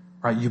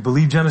 Right? You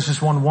believe Genesis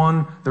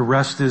 1:1, the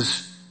rest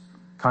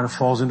kind of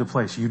falls into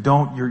place. You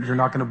don't, you're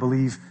not going to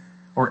believe,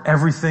 or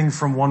everything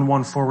from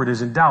 1:1 forward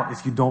is in doubt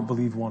if you don't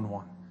believe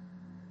 1:1.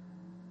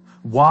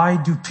 Why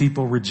do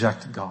people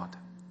reject God?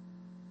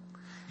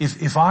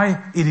 It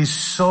is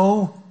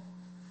so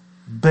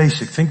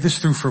basic. Think this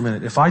through for a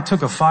minute. If I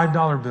took a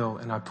 $5 bill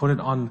and I put it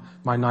on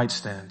my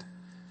nightstand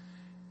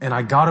and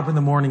I got up in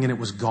the morning and it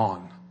was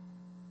gone,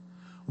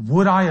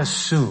 would I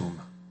assume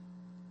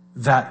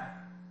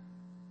that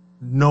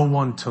no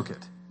one took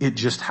it? It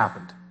just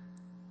happened.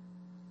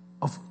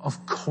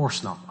 Of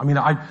course not.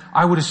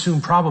 I would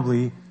assume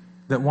probably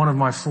that one of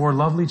my 4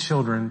 lovely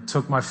children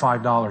took my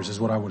 $5 is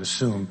what I would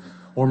assume,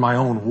 or my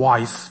own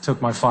wife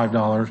took my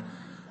 $5.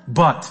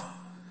 But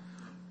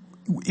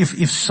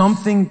if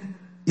something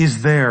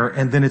is there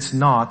and then it's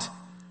not,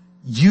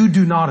 you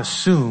do not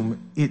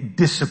assume it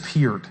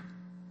disappeared.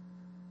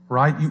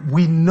 Right?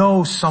 We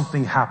know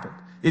something happened.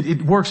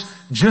 It works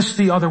just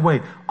the other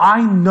way.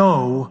 I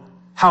know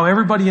how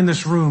everybody in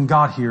this room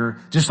got here,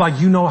 just like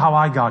you know how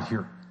I got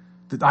here.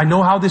 I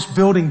know how this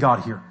building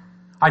got here.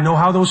 I know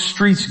how those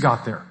streets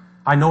got there.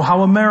 I know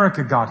how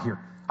America got here.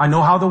 I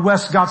know how the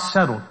West got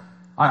settled.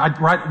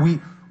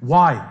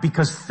 Why?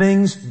 Because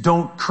things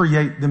don't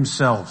create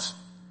themselves.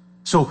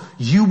 So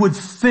you would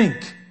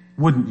think,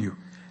 wouldn't you,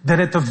 that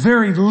at the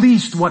very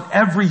least what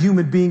every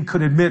human being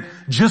could admit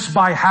just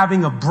by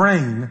having a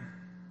brain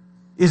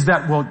is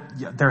that,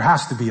 there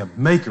has to be a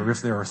maker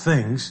if there are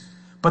things,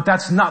 but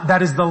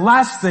that is the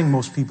last thing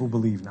most people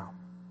believe now.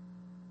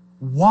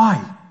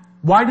 Why?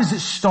 Why does it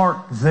start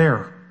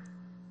there?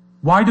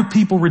 Why do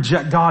people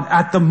reject God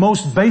at the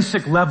most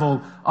basic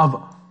level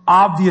of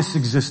obvious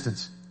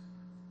existence?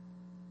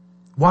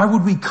 Why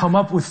would we come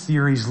up with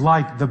theories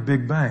like the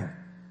Big Bang?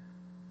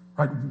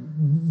 Right?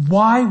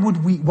 Why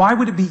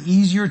would it be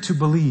easier to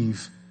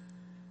believe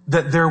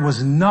that there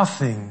was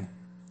nothing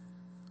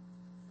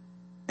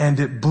and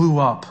it blew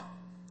up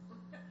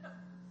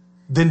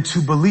than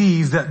to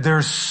believe that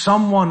there's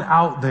someone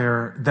out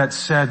there that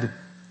said,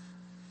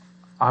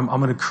 I'm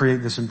going to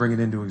create this and bring it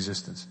into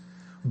existence?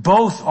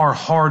 Both are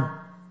hard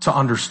to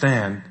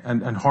understand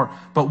and hard,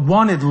 but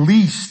one at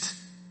least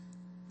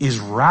is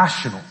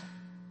rational.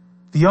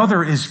 The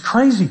other is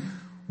crazy.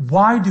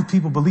 Why do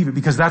people believe it?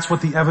 Because that's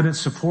what the evidence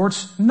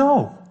supports?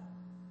 No.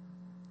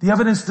 The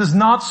evidence does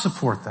not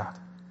support that.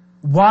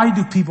 Why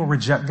do people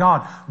reject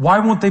God? Why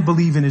won't they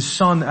believe in His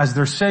Son as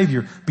their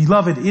Savior?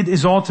 Beloved, it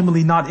is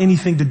ultimately not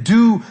anything to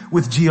do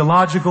with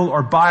geological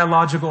or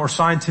biological or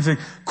scientific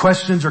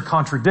questions or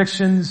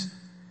contradictions.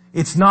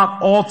 It's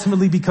not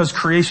ultimately because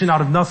creation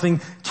out of nothing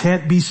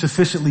can't be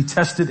sufficiently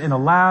tested in a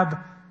lab.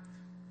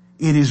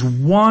 It is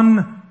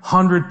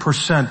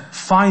 100%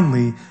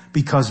 finally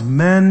because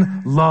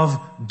men love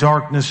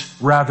darkness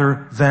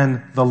rather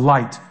than the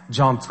light.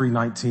 John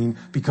 3:19,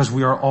 because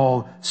we are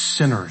all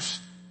sinners.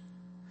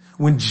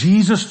 When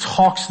Jesus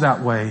talks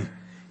that way,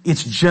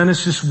 it's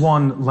Genesis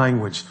 1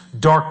 language,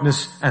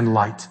 darkness and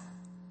light.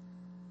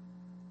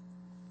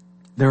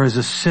 There is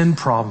a sin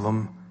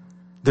problem.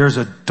 There's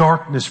a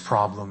darkness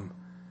problem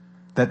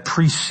that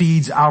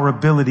precedes our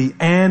ability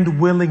and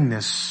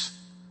willingness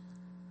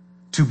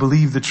to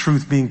believe the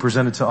truth being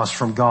presented to us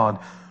from God.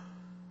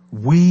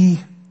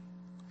 We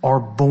are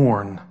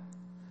born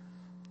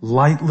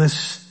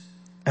lightless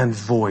and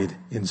void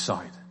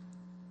inside.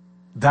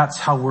 That's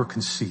how we're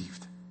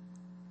conceived.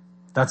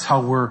 That's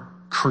how we're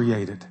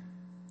created.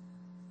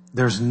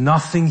 There's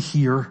nothing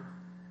here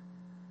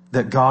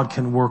that God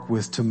can work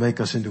with to make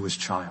us into His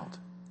child.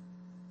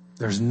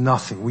 There's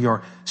nothing. We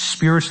are,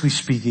 spiritually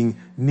speaking,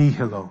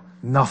 nihilo,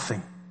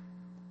 nothing.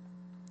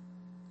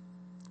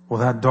 Well,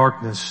 that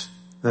darkness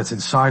that's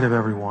inside of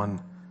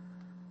everyone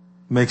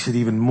makes it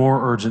even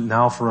more urgent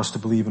now for us to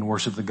believe and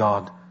worship the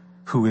God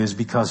who is,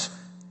 because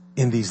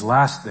in these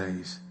last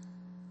days,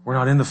 we're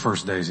not in the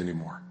first days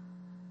anymore.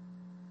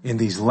 In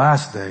these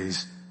last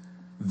days,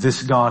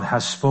 this God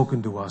has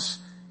spoken to us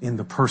in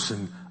the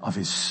person of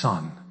His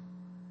Son.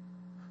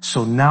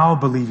 So now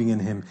believing in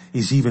Him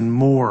is even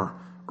more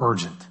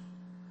urgent.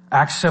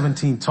 Acts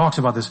 17 talks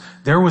about this.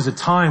 There was a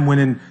time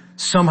when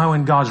somehow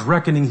in God's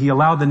reckoning, He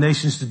allowed the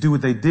nations to do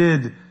what they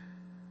did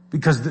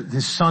because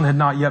His Son had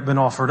not yet been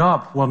offered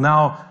up. Well,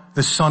 now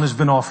the Son has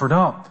been offered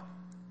up.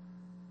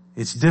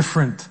 It's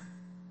different.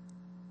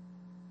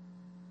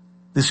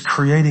 This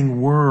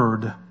creating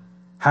Word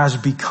has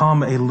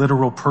become a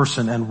literal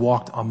person and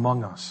walked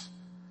among us.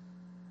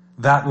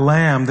 That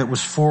Lamb that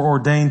was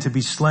foreordained to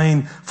be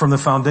slain from the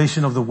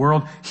foundation of the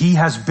world, He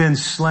has been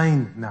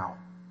slain now.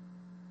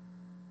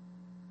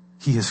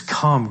 He has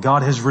come.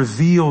 God has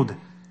revealed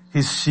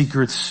His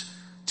secrets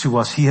to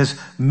us. He has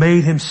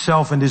made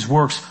Himself and His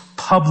works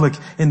public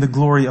in the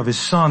glory of His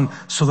Son.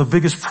 So the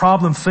biggest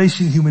problem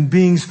facing human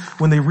beings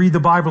when they read the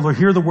Bible or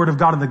hear the Word of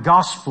God in the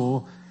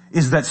gospel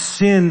is that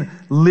sin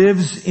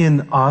lives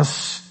in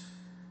us.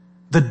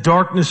 The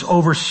darkness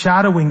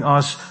overshadowing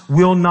us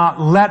will not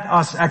let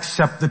us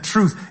accept the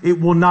truth. It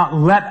will not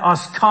let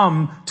us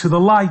come to the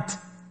light.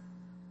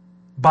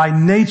 By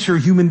nature,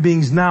 human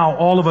beings now,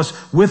 all of us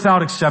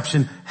without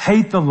exception,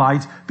 hate the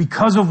light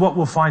because of what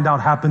we'll find out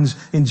happens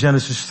in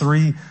Genesis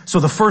 3. So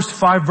the first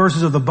 5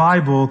 verses of the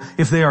Bible,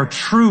 if they are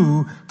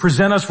true,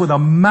 present us with a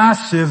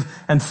massive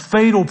and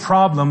fatal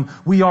problem.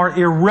 We are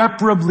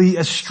irreparably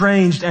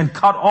estranged and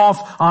cut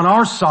off on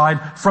our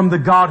side from the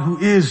God who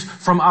is,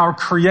 from our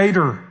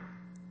Creator.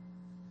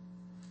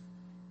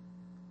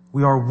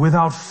 We are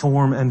without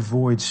form and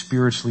void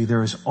spiritually.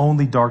 There is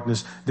only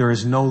darkness. There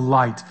is no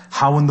light.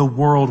 How in the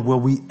world will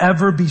we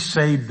ever be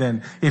saved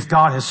then if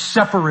God has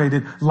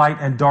separated light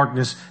and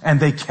darkness and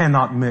they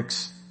cannot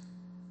mix?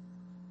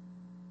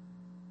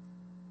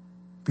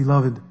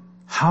 Beloved,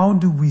 how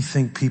do we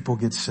think people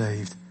get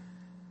saved?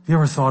 Have you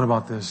ever thought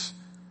about this?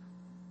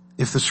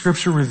 If the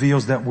Scripture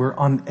reveals that we're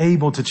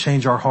unable to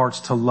change our hearts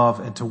to love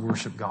and to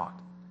worship God,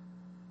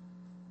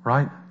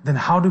 right? Then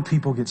how do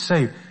people get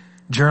saved?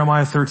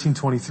 Jeremiah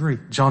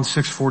 13:23, John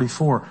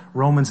 6:44,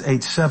 Romans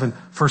 8:7,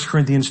 1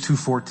 Corinthians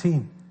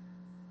 2:14.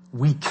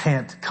 We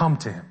can't come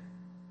to Him.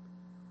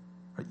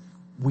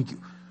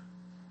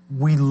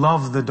 We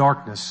love the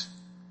darkness,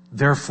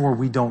 therefore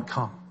we don't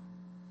come.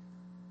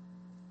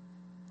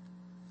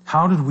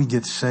 How did we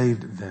get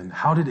saved then?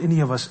 How did any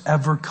of us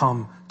ever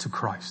come to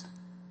Christ?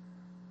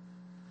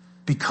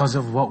 Because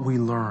of what we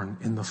learn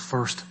in the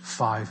first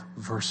 5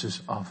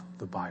 verses of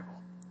the Bible.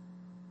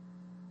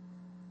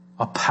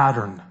 A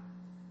pattern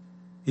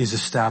is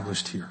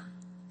established here.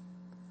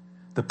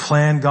 The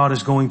plan God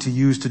is going to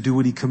use to do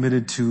what He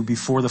committed to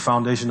before the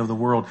foundation of the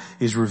world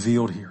is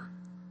revealed here.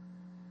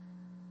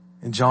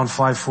 In John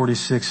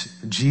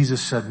 5:46,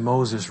 Jesus said,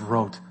 Moses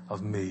wrote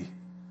of me.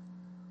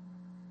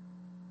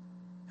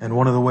 And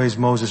one of the ways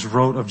Moses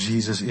wrote of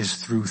Jesus is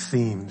through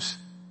themes.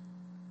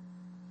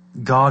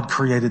 God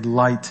created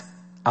light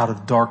out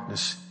of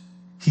darkness.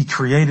 He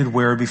created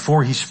where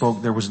before He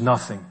spoke there was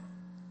nothing.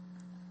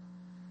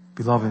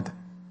 Beloved,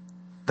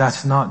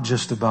 that's not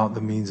just about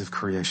the means of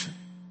creation.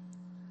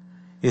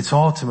 It's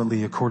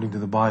ultimately, according to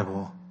the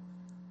Bible,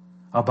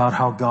 about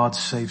how God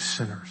saves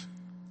sinners.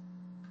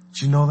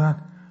 Did you know that?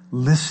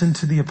 Listen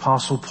to the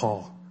Apostle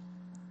Paul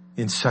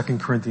in 2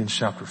 Corinthians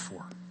chapter 4.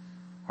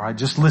 All right,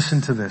 just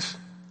listen to this,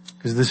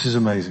 because this is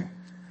amazing.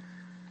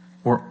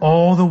 We're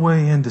all the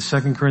way into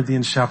 2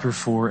 Corinthians chapter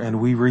 4, and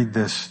we read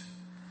this.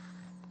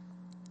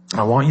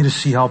 I want you to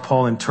see how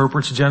Paul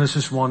interprets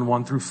Genesis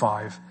 1 through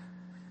 5,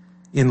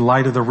 in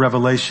light of the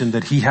revelation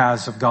that he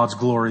has of God's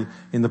glory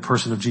in the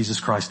person of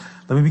Jesus Christ.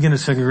 Let me begin at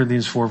 2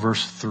 Corinthians 4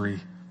 verse 3.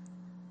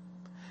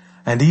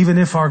 And even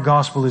if our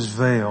gospel is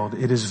veiled,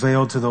 it is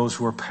veiled to those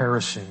who are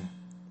perishing.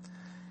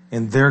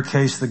 In their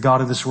case, the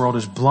God of this world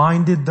has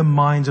blinded the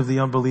minds of the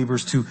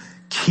unbelievers to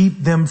keep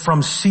them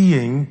from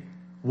seeing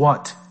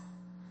what?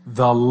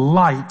 The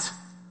light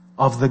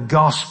of the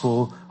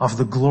gospel of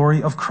the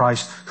glory of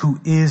Christ, who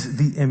is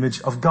the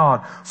image of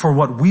God. For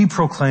what we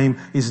proclaim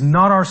is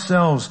not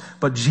ourselves,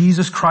 but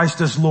Jesus Christ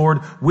as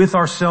Lord, with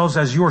ourselves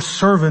as your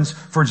servants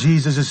for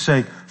Jesus'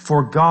 sake.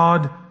 For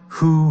God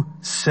who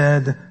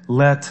said,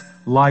 let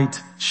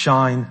light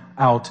shine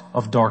out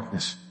of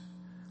darkness.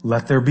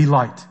 Let there be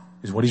light,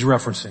 is what he's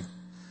referencing,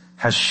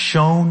 has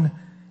shone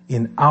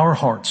in our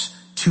hearts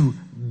to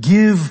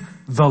give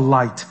the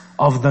light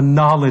of the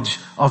knowledge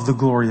of the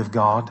glory of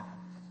God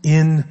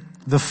in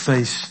the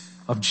face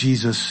of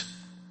Jesus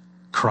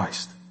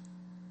Christ.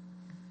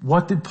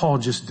 What did Paul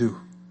just do?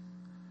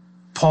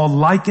 Paul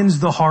likens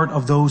the heart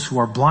of those who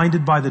are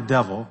blinded by the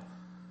devil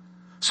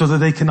so that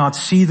they cannot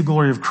see the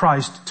glory of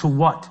Christ to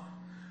what?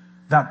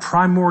 That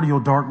primordial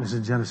darkness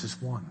in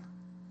Genesis 1.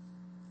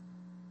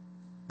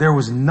 There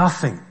was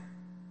nothing.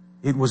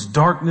 It was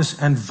darkness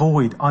and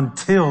void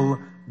until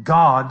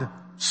God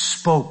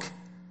spoke.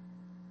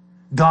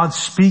 God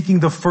speaking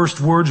the first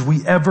words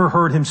we ever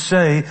heard Him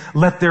say,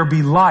 let there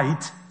be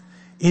light,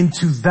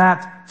 into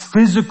that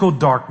physical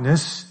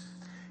darkness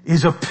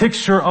is a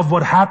picture of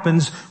what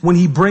happens when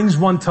He brings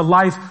one to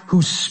life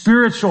whose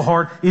spiritual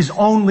heart is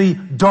only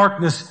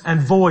darkness and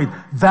void.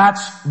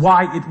 That's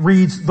why it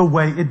reads the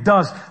way it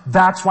does.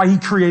 That's why He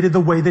created the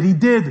way that He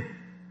did.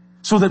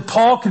 So that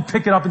Paul could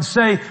pick it up and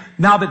say,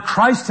 now that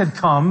Christ had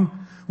come,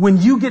 when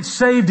you get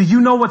saved, do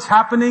you know what's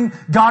happening?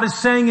 God is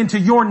saying into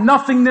your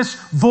nothingness,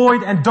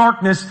 void, and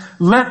darkness,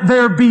 let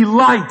there be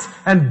light.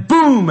 And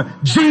boom,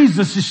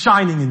 Jesus is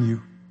shining in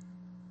you.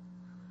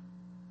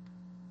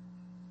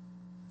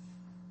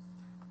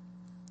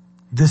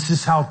 This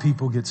is how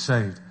people get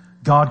saved.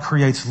 God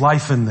creates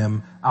life in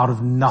them out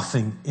of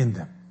nothing in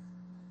them.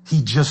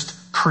 He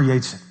just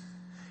creates it.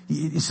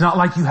 It's not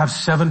like you have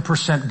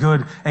 7%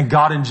 good and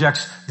God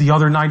injects the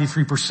other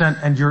 93%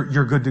 and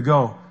you're good to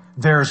go.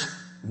 There's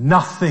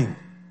nothing.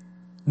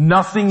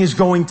 Nothing is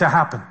going to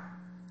happen.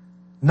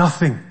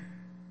 Nothing.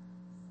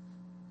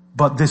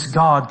 But this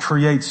God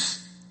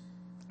creates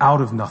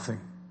out of nothing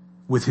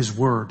with His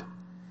Word.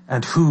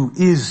 And who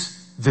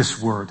is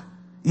this Word?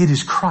 It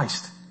is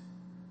Christ.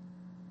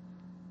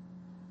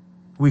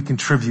 We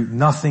contribute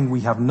nothing.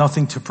 We have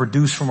nothing to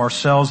produce from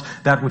ourselves,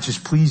 that which is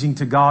pleasing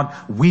to God.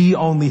 We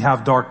only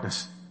have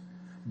darkness.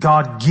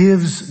 God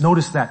gives,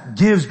 notice that,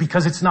 gives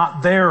because it's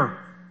not there,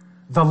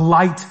 the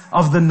light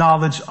of the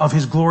knowledge of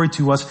His glory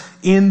to us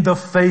in the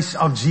face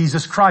of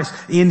Jesus Christ.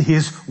 In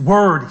His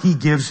Word, He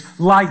gives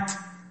light.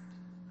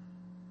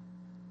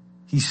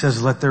 He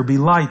says, let there be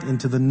light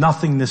into the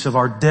nothingness of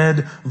our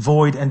dead,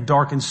 void, and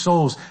darkened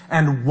souls.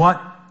 And what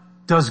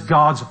does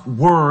God's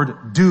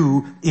Word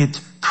do?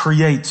 It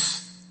creates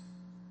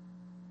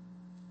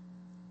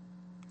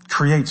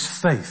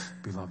faith,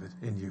 beloved,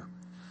 in you.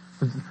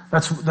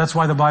 That's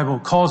why the Bible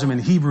calls Him in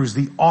Hebrews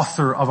the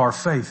author of our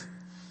faith.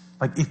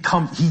 Like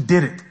He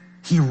did it.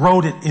 He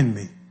wrote it in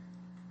me.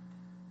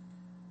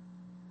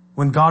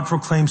 When God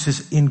proclaims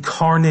His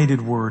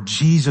incarnated Word,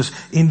 Jesus,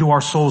 into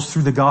our souls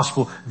through the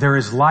gospel, there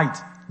is light.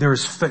 There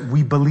is faith.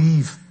 We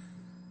believe.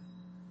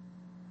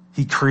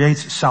 He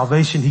creates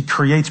salvation. He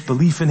creates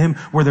belief in Him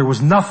where there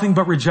was nothing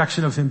but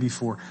rejection of Him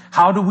before.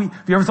 Have you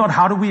ever thought,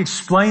 how do we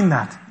explain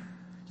that?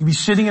 You'd be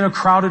sitting in a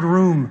crowded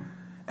room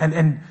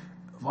and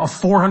of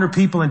 400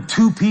 people and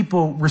 2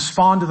 people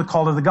respond to the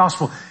call of the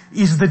gospel.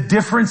 Is the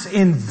difference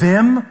in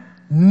them?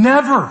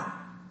 Never.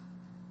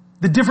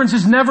 The difference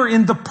is never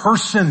in the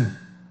person.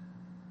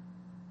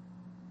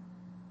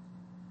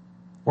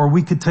 Or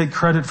we could take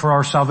credit for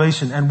our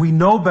salvation, and we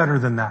know better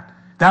than that.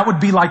 That would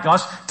be like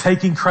us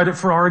taking credit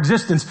for our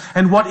existence.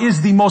 And what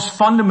is the most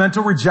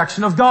fundamental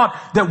rejection of God?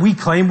 That we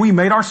claim we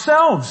made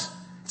ourselves.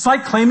 It's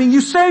like claiming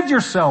you saved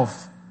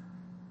yourself.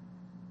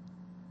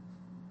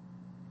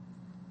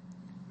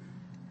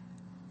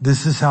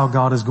 This is how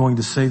God is going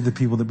to save the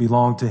people that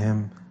belong to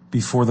Him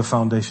before the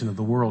foundation of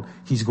the world.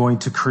 He's going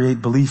to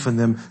create belief in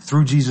them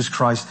through Jesus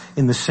Christ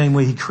in the same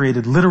way He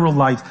created literal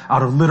light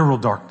out of literal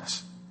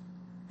darkness.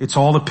 It's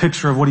all a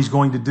picture of what He's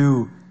going to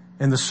do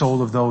in the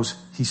soul of those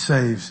He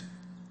saves.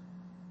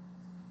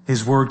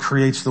 His Word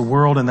creates the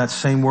world, and that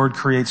same Word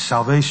creates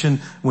salvation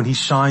when He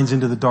shines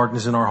into the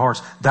darkness in our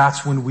hearts.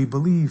 That's when we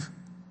believe.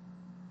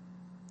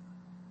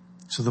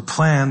 So the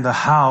plan, the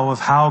how of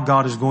how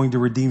God is going to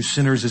redeem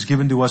sinners is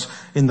given to us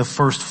in the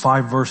first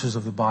 5 verses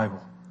of the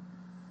Bible.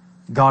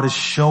 God is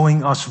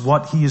showing us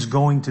what He is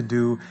going to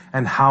do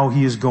and how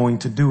He is going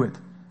to do it.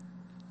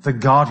 The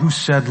God who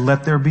said,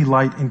 let there be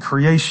light in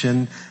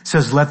creation,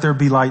 says, let there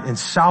be light in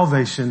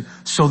salvation,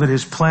 so that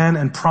His plan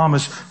and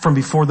promise from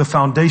before the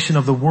foundation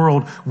of the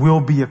world will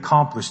be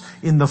accomplished.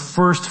 In the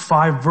first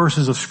 5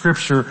 verses of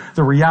Scripture,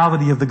 the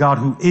reality of the God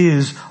who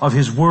is, of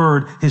His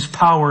Word, His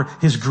power,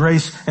 His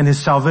grace, and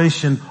His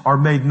salvation are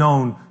made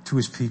known to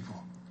His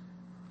people.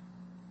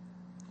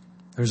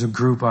 There's a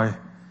group I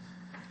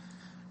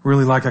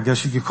really like, I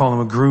guess you could call them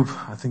a group.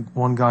 I think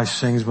one guy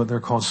sings, but they're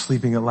called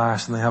Sleeping at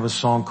Last, and they have a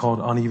song called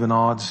Uneven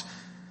Odds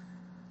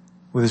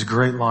with this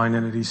great line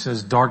in it. He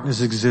says,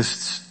 darkness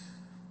exists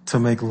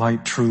to make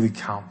light truly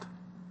count.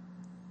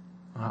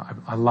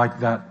 I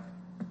like that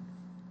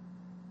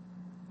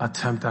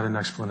attempt at an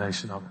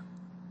explanation of it.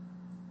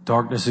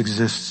 Darkness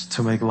exists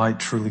to make light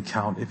truly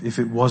count. If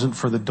it wasn't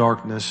for the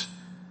darkness,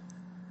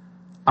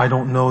 I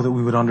don't know that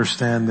we would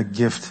understand the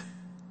gift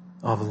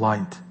of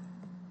light.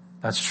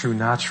 That's true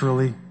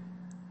naturally.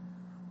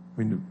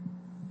 When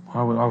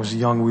I was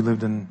young,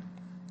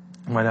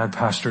 my dad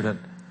pastored at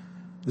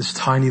this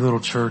tiny little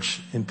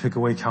church in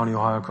Pickaway County,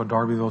 Ohio, called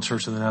Darbyville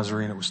Church of the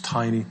Nazarene. It was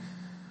tiny,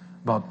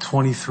 about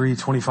 23,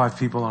 25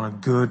 people on a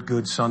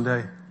good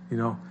Sunday, So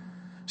you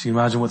can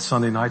imagine what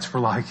Sunday nights were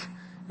like.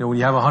 When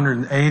you have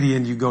 180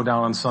 and you go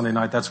down on Sunday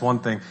night, that's one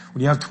thing.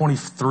 When you have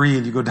 23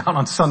 and you go down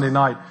on Sunday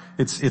night,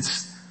 but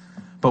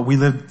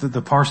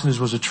the parsonage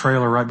was a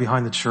trailer right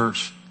behind the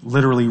church,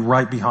 literally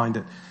right behind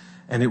it.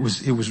 And it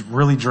was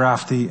really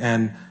drafty,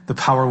 and the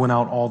power went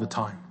out all the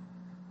time.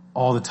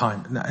 All the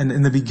time. And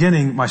in the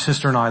beginning, my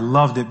sister and I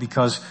loved it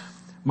because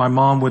my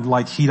mom would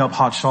heat up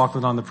hot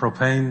chocolate on the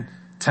propane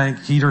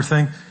tank heater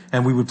thing,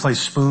 and we would play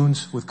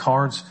spoons with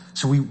cards.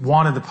 So we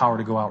wanted the power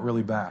to go out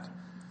really bad.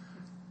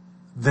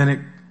 Then it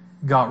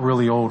got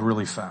really old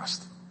really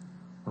fast,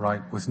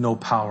 right? With no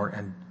power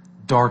and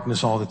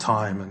darkness all the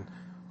time and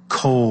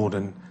cold.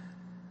 And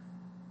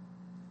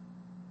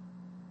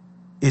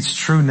it's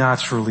true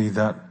naturally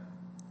that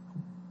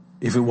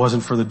if it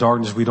wasn't for the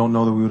darkness, we don't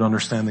know that we would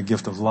understand the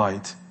gift of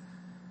light.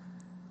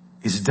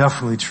 It's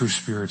definitely true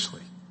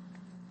spiritually.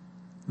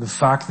 The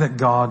fact that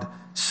God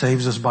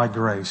saves us by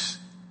grace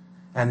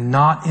and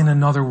not in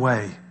another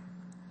way,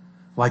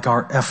 like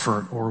our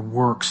effort or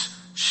works,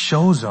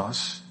 shows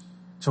us.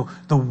 So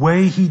the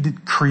way He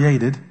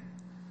created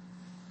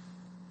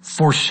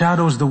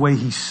foreshadows the way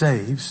he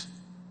saves.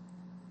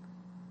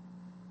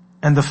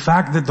 And the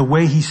fact that the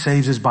way he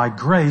saves is by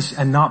grace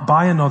and not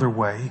by another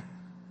way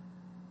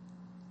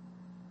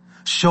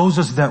shows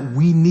us that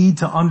we need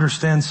to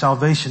understand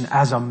salvation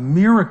as a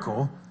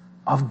miracle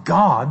of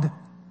God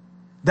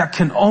that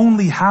can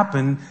only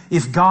happen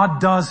if God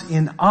does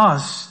in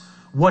us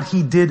what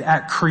he did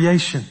at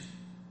creation.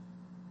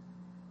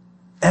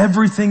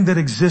 Everything that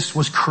exists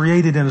was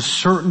created in a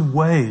certain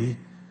way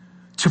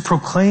to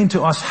proclaim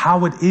to us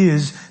how it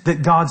is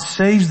that God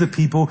saves the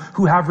people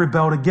who have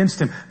rebelled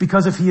against him.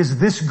 Because if he is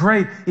this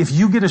great, if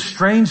you get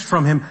estranged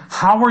from him,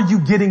 how are you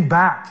getting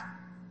back?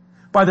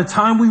 By the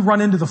time we run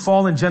into the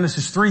fall in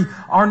Genesis 3,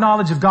 our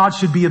knowledge of God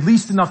should be at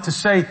least enough to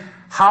say,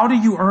 how do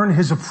you earn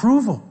his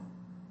approval?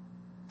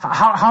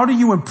 How do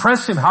you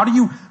impress him? How do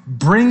you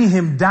bring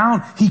him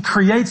down? He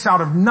creates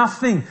out of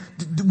nothing.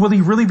 Will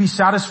he really be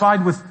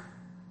satisfied with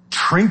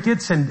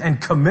trinkets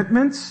and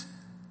commitments?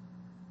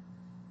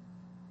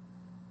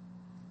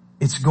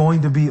 It's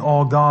going to be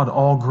all God,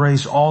 all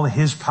grace, all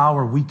his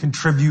power. We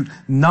contribute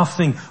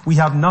nothing. We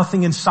have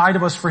nothing inside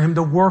of us for him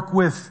to work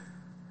with.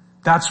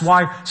 That's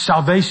why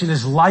salvation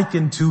is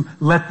likened to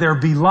let there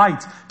be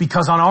light,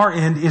 because on our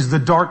end is the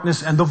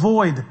darkness and the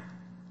void.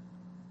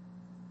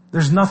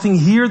 There's nothing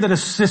here that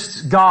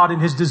assists God in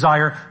his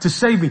desire to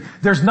save me.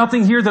 There's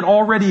nothing here that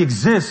already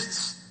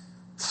exists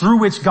through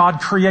which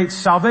God creates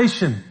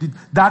salvation.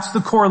 That's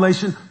the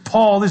correlation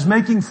Paul is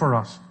making for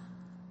us.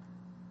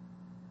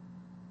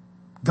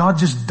 God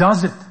just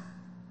does it.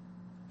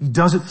 He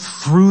does it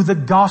through the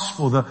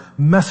gospel, the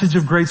message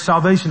of great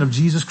salvation of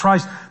Jesus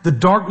Christ. The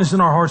darkness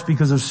in our hearts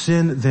because of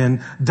sin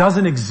then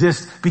doesn't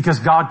exist because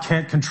God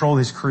can't control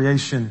his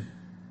creation.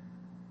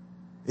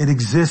 It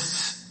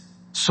exists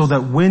so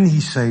that when he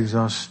saves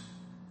us,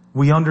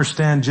 we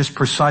understand just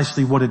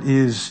precisely what it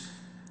is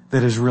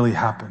that has really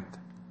happened.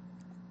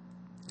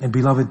 And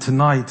beloved,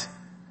 tonight,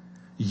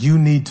 you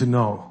need to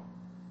know,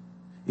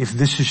 if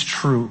this is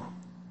true,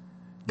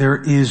 there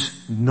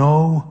is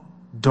no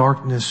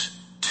darkness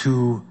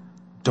too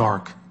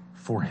dark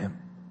for him.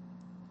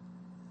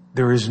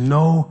 There is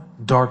no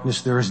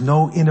darkness. There is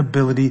no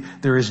inability.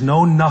 There is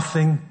no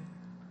nothing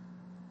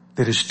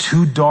that is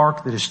too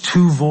dark, that is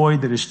too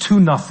void, that is too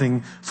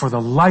nothing for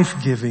the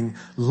life-giving,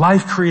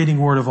 life-creating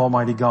word of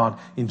Almighty God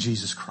in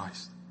Jesus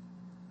Christ.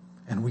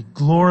 And we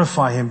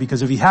glorify him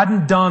because if he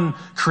hadn't done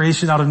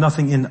creation out of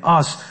nothing in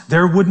us,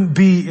 there wouldn't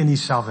be any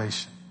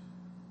salvation.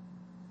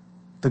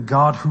 The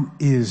God who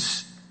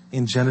is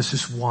in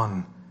Genesis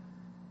 1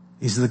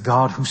 is the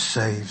God who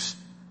saves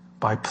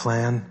by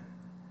plan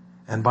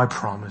and by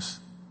promise.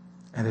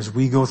 And as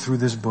we go through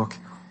this book,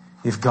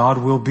 if God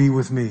will be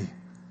with me,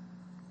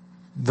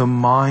 the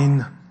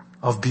mine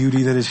of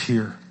beauty that is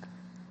here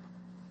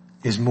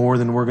is more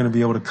than we're going to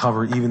be able to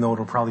cover, even though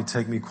it'll probably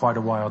take me quite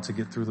a while to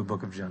get through the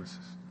book of Genesis.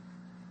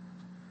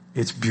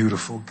 It's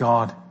beautiful.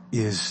 God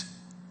is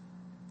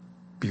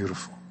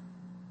beautiful.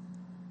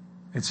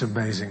 It's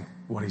amazing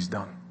what he's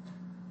done.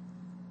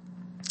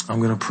 I'm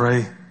going to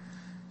pray.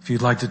 If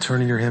you'd like to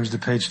turn in your hymns to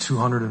page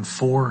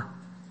 204,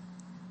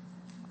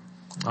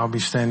 I'll be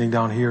standing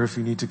down here if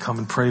you need to come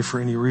and pray for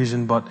any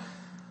reason, but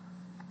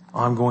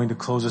I'm going to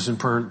close us in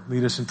prayer,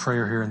 lead us in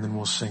prayer here, and then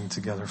we'll sing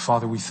together.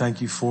 Father, we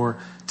thank you for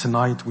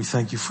tonight. We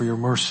thank you for your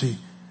mercy.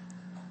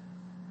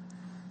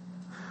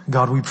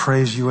 God, we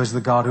praise you as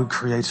the God who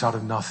creates out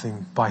of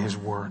nothing by his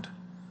word.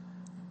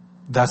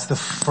 That's the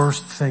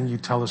first thing you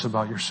tell us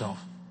about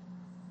yourself.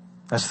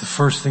 That's the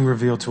first thing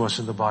revealed to us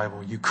in the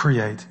Bible. You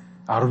create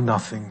out of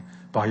nothing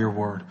by your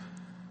word.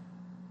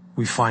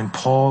 We find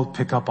Paul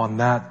pick up on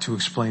that to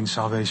explain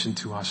salvation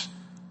to us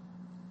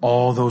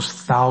all those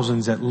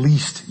thousands at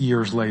least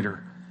years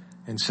later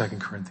in 2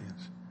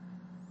 Corinthians.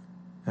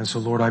 And so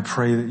Lord, I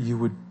pray that you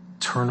would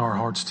turn our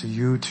hearts to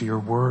you, to your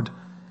word,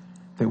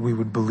 that we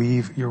would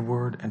believe your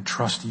word and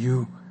trust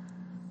you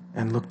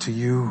and look to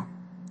you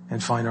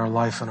and find our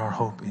life and our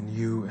hope in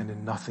you and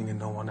in nothing and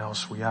no one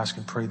else. We ask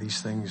and pray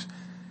these things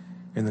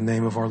in the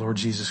name of our Lord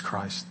Jesus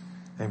Christ.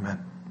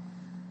 Amen.